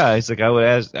 He's like, I would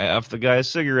ask the guy a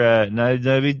cigarette, and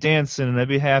I'd be dancing, and I'd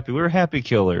be happy. We were happy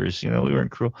killers, we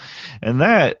weren't cruel. And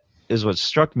that is what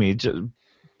struck me.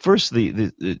 First,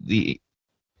 the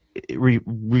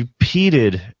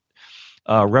repeated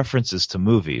references to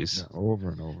movies, over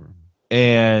and over,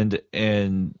 and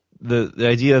the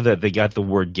idea that they got the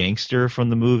word gangster from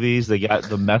the movies, they got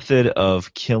the method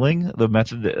of killing, the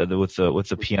method with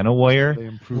the piano wire. They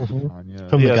improved upon,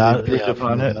 From the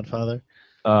Godfather.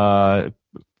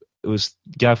 It was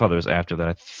Godfather was after that,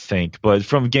 I think, but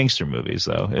from gangster movies,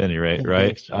 though, at any rate,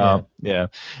 right? Yeah.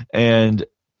 And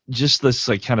just this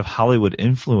kind of Hollywood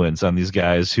influence on these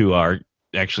guys who are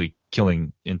actually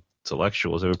killing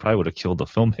intellectuals. They probably would have killed the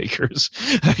filmmakers.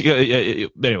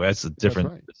 Anyway, that's a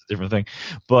different thing.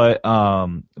 But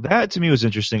that to me was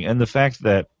interesting, and the fact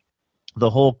that the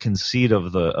whole conceit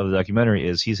of the documentary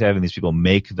is he's having these people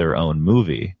make their own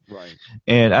movie. Right.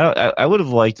 And I would have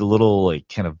liked a little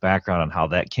kind of background on how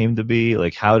that came to be.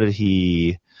 How did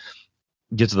he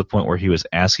get to the point where he was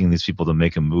asking these people to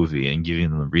make a movie and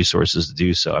giving them the resources to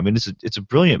do so? I mean, it's a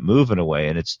brilliant move in a way,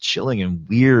 and it's chilling and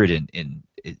weird, and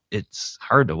it's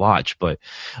hard to watch. But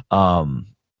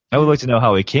I would like to know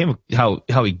how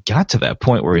he got to that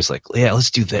point where he's like, yeah,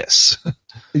 let's do this.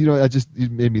 It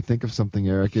made me think of something,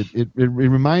 Eric. It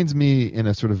reminds me in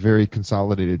a sort of very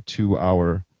consolidated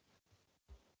 2-hour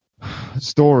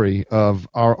story of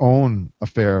our own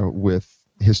affair with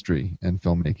history and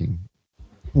filmmaking,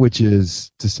 which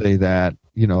is to say that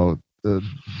the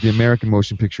American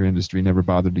motion picture industry never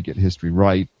bothered to get history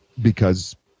right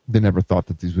because they never thought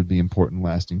that these would be important,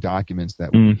 lasting documents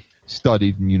that would be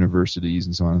studied in universities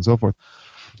and so on and so forth.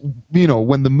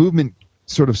 When the movement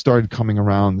sort of started coming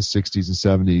around the 60s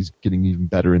and 70s, getting even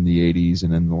better in the 80s,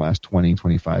 and in the last 20,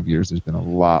 25 years, there's been a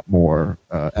lot more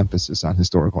emphasis on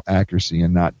historical accuracy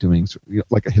and not doing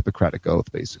like a Hippocratic oath,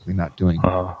 basically, not doing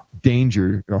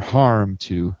danger or harm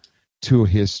to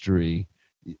history.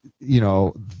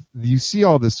 You see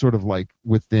all this sort of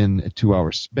within a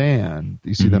 2-hour span.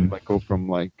 You see them go from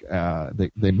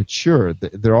they mature.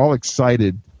 They're all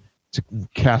excited to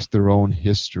cast their own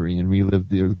history and relive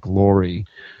the glory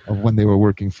of when they were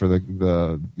working for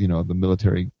the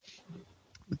military,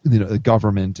 the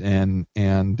government, and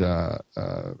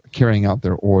carrying out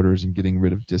their orders and getting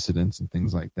rid of dissidents and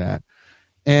things like that.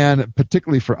 And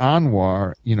particularly for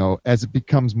Anwar, as it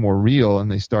becomes more real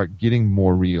and they start getting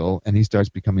more real and he starts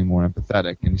becoming more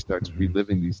empathetic and he starts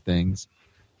reliving these things,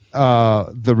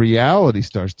 the reality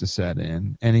starts to set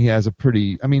in, and he has a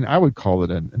pretty, I would call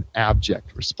it an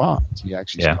abject response. He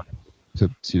actually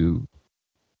starts to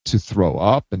throw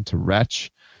up and to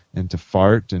retch and to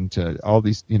fart and to all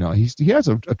these, he has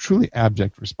a truly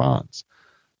abject response.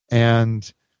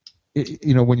 And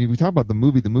when we talk about the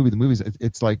movies,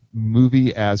 it's like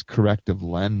movie as corrective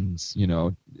lens,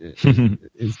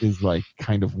 is like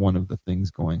kind of one of the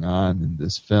things going on in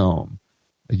this film,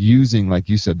 using, like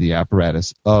you said, the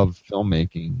apparatus of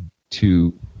filmmaking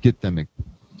to get them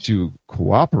to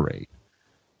cooperate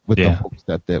with the hopes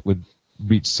that would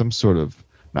reach some sort of,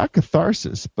 not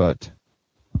catharsis, but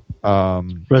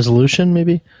resolution,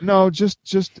 maybe? No, just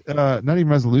not even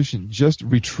resolution, just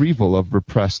retrieval of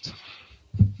repressed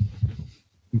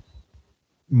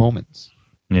moments.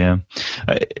 Yeah,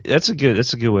 that's a good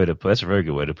way to put. That's a very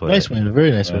good way to put it.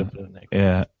 Very nice way to put it. Nick.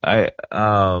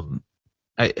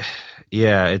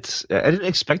 Yeah, I didn't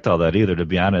expect all that either, to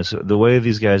be honest. The way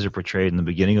these guys are portrayed in the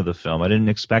beginning of the film, I didn't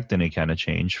expect any kind of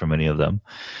change from any of them.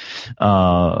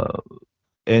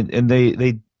 And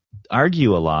they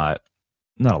argue a lot,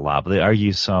 not a lot, but they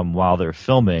argue some while they're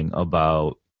filming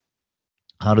about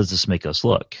how does this make us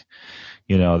look.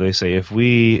 They say if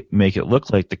we make it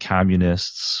look like the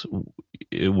communists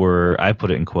were, I put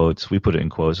it in quotes, we put it in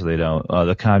quotes so they don't,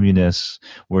 the communists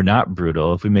were not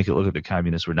brutal. If we make it look like the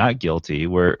communists were not guilty,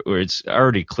 where it's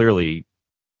already clearly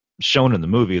shown in the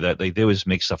movie that they always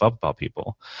make stuff up about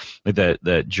people, like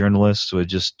that journalists would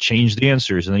just change the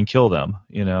answers and then kill them.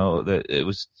 That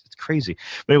it's crazy.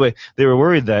 But anyway, they were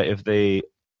worried that if they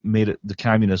made the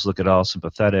communists look at all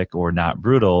sympathetic or not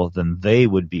brutal, then they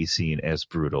would be seen as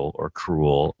brutal or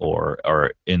cruel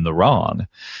or in the wrong.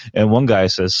 And one guy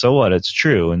says, so what, it's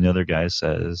true. And the other guy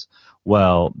says,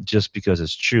 well, just because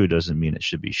it's true doesn't mean it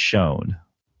should be shown.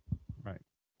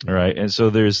 Right. And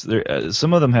so there's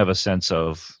some of them have a sense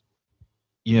of,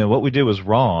 what we did was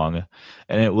wrong,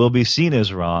 and it will be seen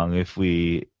as wrong if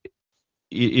we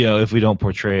don't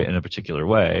portray it in a particular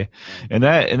way. And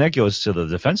that goes to the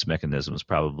defense mechanisms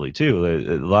probably too.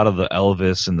 A lot of the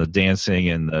Elvis and the dancing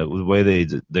and the way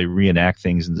they reenact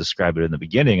things and describe it in the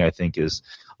beginning, I think is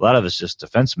a lot of it's just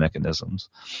defense mechanisms.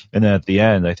 And then at the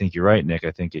end, I think you're right, Nick.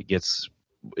 I think it gets,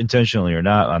 intentionally or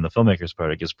not on the filmmaker's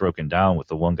part, it gets broken down with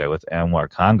the one guy with Anwar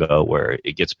Congo, where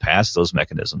it gets past those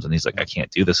mechanisms and he's like, I can't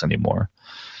do this anymore.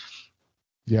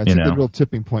 Yeah, I think the real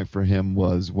tipping point for him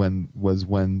was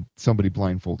when somebody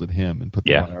blindfolded him and put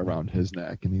the wire around his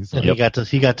neck, and he's like,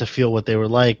 he got to feel what they were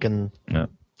like, and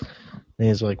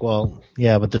he's like, well,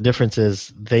 yeah, but the difference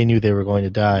is they knew they were going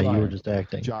to die. You were just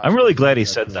acting. I'm really glad he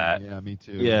said that. Yeah, me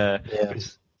too. Yeah.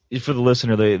 For the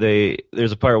listener,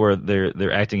 there's a part where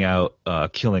they're acting out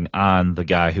killing on the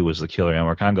guy who was the killer,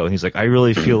 Anwar Congo, and he's like, I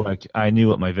really feel like I knew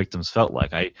what my victims felt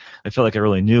like. I felt like I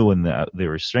really knew when they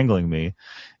were strangling me.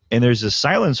 And there's this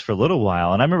silence for a little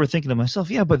while, and I remember thinking to myself,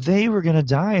 yeah, but they were going to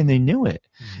die, and they knew it.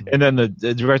 Mm-hmm. And then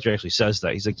the director actually says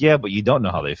that. He's like, yeah, but you don't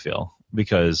know how they feel,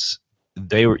 because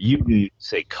you knew to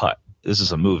say cut. This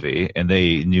is a movie, and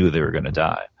they knew they were going to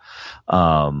die.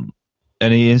 And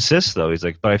he insists, though. He's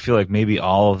like, but I feel like maybe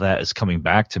all of that is coming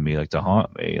back to me, like to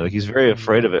haunt me. Like he's very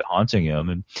afraid of it haunting him,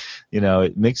 and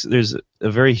there's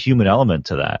a very human element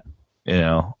to that.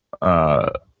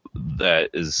 That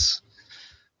is.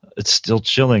 It's still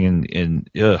chilling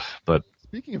but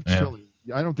speaking of chilling,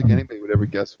 I don't think anybody would ever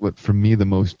guess what, for me, the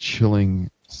most chilling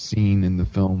scene in the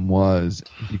film was,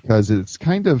 because it's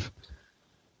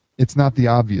not the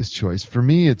obvious choice. For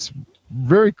me, it's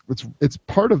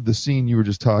part of the scene you were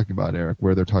just talking about, Eric,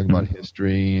 where they're talking about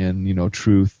history and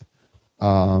truth,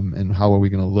 and how are we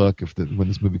going to look when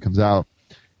this movie comes out.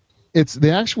 It's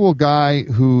the actual guy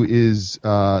who is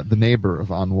the neighbor of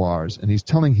Anwar's, and he's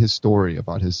telling his story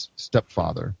about his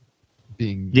stepfather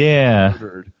being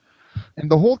murdered. And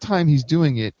the whole time he's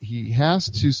doing it, he has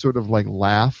to sort of like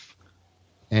laugh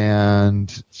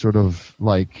and sort of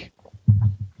like,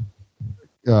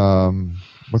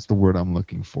 what's the word I'm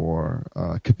looking for?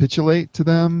 Capitulate to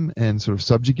them and sort of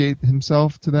subjugate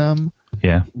himself to them.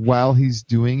 Yeah. While he's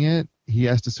doing it, he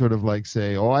has to sort of like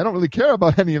say, oh, I don't really care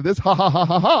about any of this, ha ha ha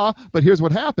ha ha, but here's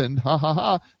what happened, ha ha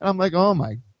ha. And I'm like, oh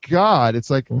my God, it's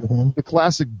like the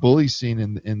classic bully scene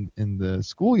in the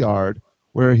schoolyard,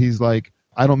 where he's like,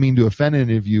 I don't mean to offend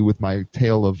any of you with my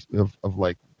tale of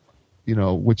like,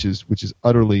 which is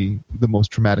utterly the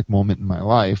most traumatic moment in my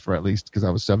life, or at least because I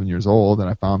was 7 years old and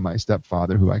I found my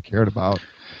stepfather, who I cared about,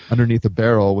 underneath a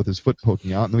barrel with his foot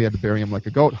poking out, and we had to bury him like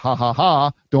a goat. Ha ha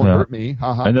ha! Don't hurt me.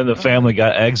 Ha ha. And then the family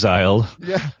got exiled.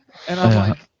 Yeah, and I'm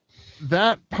like,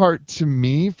 that part to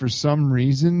me, for some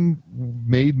reason,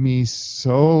 made me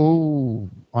so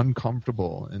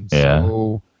uncomfortable and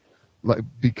so like,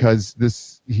 because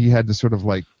he had to sort of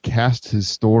like cast his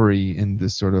story in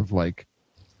this sort of like,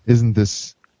 isn't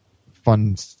this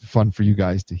fun for you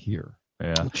guys to hear?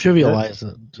 Yeah, trivialize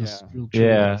it. Just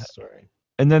trivialize the story.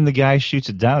 And then the guy shoots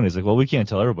it down. He's like, "Well, we can't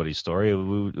tell everybody's story.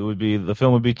 The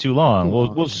film would be too long.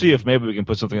 We'll see if maybe we can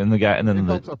put something in the guy." And then it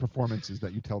helps our performances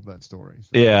that you tell that story. So.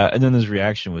 Yeah, and then his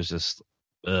reaction was just,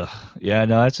 ugh. Yeah,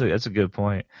 no, that's a good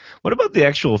point. What about the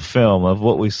actual film of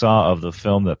what we saw of the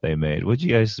film that they made? What'd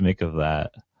you guys make of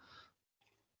that?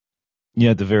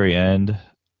 Yeah, at the very end,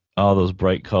 all those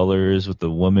bright colors with the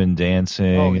woman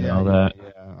dancing and all that. Yeah.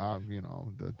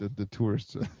 The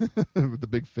tourists with the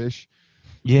big fish.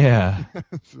 Yeah.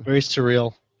 Very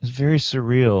surreal. It's very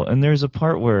surreal. And there's a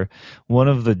part where one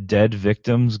of the dead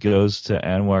victims goes to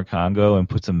Anwar Congo and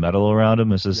puts a medal around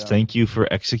him and says, "Thank you for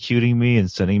executing me and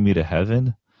sending me to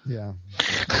heaven." Yeah.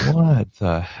 What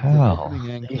the hell? The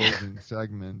opening and closing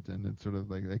segment, and it's sort of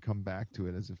like they come back to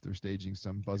it as if they're staging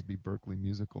some Busby Berkeley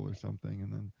musical or something,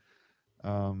 and then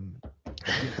I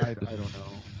don't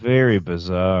know. Very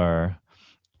bizarre.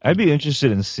 I'd be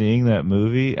interested in seeing that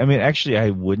movie. I mean, actually,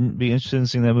 I wouldn't be interested in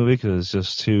seeing that movie because it's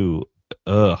just too,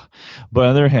 ugh. But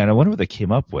on the other hand, I wonder what they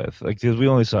came up with. Like, because we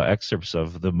only saw excerpts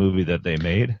of the movie that they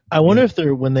made. I wonder if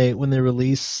they're when they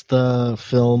release the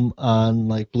film on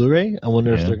like Blu-ray. I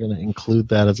wonder if they're going to include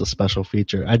that as a special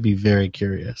feature. I'd be very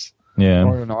curious. Yeah.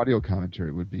 Or an audio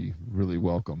commentary would be really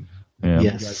welcome. Yeah. If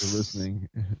you guys are listening,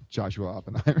 Joshua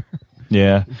Oppenheimer.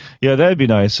 Yeah, that'd be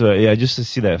nice. Yeah, just to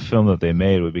see that film that they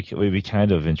made would be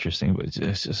kind of interesting. But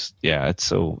it's just, it's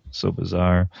so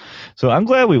bizarre. So I'm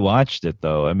glad we watched it,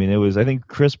 though. I mean, I think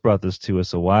Chris brought this to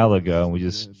us a while ago, and we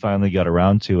just finally got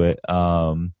around to it.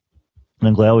 And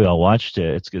I'm glad we all watched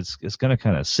it. It's gonna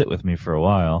kind of sit with me for a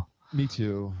while. Me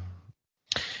too.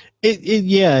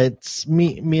 It's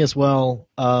me as well.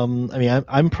 I mean,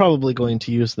 I'm probably going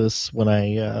to use this when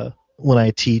I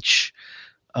teach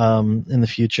in the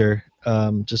future,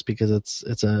 just because it's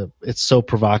so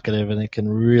provocative and it can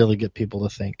really get people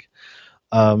to think.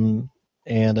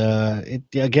 It's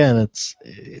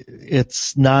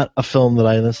not a film that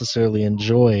I necessarily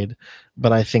enjoyed,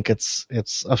 but I think it's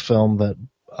a film that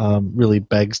really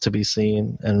begs to be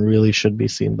seen and really should be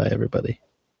seen by everybody.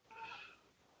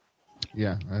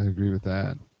 Yeah, I agree with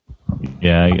that.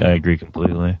 Yeah, I agree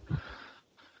completely.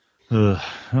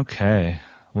 Okay.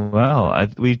 Well,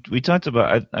 we talked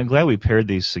about. I'm glad we paired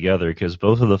these together because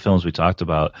both of the films we talked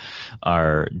about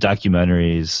are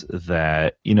documentaries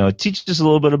that teach us a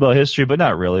little bit about history, but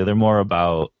not really. They're more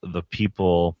about the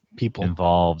people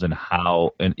involved and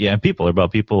how and people are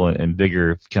about people and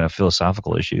bigger kind of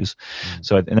philosophical issues.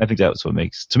 So I think that's what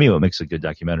makes a good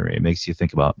documentary. It makes you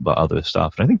think about other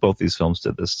stuff, and I think both these films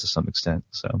did this to some extent.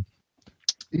 So.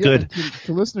 Yeah, good.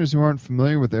 To listeners who aren't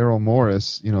familiar with Errol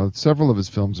Morris, several of his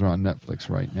films are on Netflix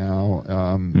right now.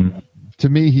 To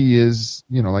me, he is,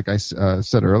 like I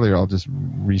said earlier, I'll just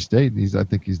restate, I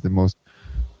think he's the most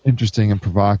interesting and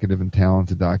provocative and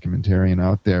talented documentarian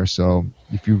out there. So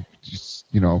if you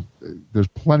there's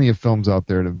plenty of films out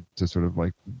there to sort of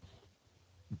like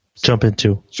jump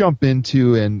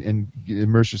into and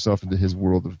immerse yourself into his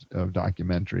world of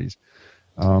documentaries.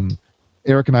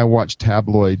 Eric and I watched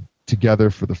Tabloid together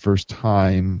for the first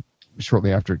time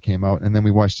shortly after it came out, and then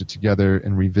we watched it together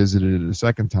and revisited it a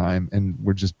second time, and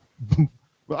we're just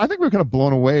I think we were kind of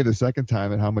blown away the second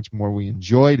time at how much more we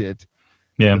enjoyed it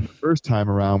than the first time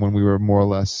around when we were more or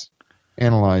less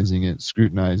analyzing it,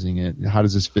 scrutinizing it. How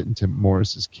does this fit into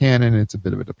Morris's canon? It's a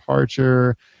bit of a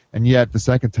departure, and yet the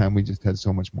second time we just had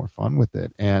so much more fun with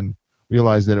it and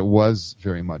realized that it was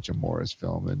very much a Morris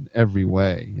film in every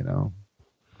way,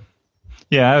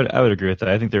 Yeah, I would agree with that.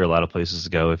 I think there are a lot of places to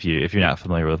go if you're not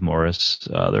familiar with Morris.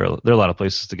 There are a lot of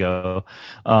places to go,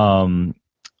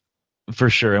 for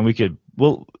sure. And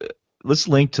let's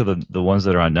link to the ones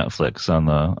that are on Netflix on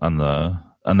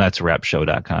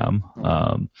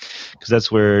that'sarapshow.com, because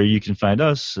that's where you can find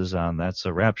us, is on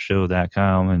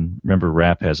that'sarapshow.com. And remember,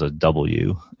 rap has a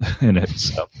W in it,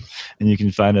 so, and you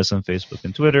can find us on Facebook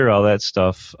and Twitter, all that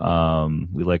stuff.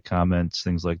 We like comments,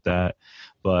 things like that.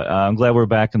 But I'm glad we're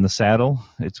back in the saddle.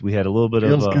 We had a little bit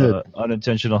of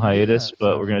unintentional hiatus,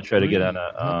 but we're going to try to get on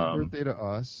a. Happy birthday to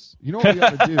us. You know what we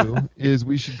ought to do is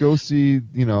we should go see.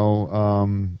 We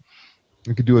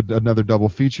could do another double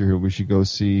feature here. We should go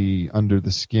see Under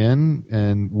the Skin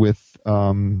and with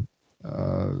Jarmusch's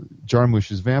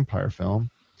vampire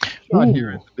film. Shot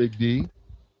here at the Big D.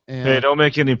 And hey, don't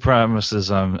make any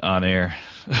promises on air.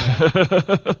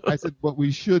 I said what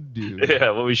we should do.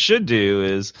 Yeah, what we should do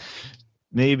is.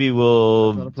 Maybe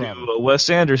we'll do a Wes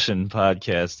Anderson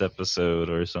podcast episode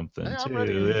or something too.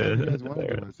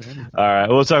 All right,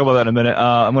 we'll talk about that in a minute.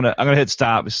 I'm gonna hit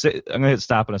stop. I'm gonna hit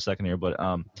stop in a second here, but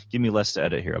give me less to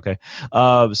edit here, okay?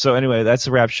 So anyway, that's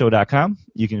therapshow.com.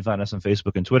 You can find us on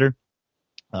Facebook and Twitter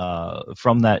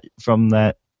from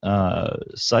that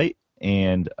site.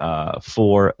 And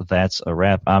for That's a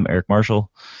Wrap, I'm Eric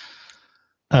Marshall.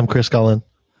 I'm Chris Cullen.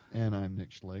 And I'm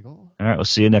Nick Schlegel. All right, we'll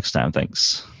see you next time.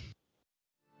 Thanks.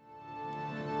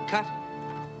 Cut.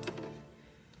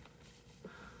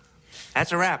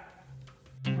 That's a wrap.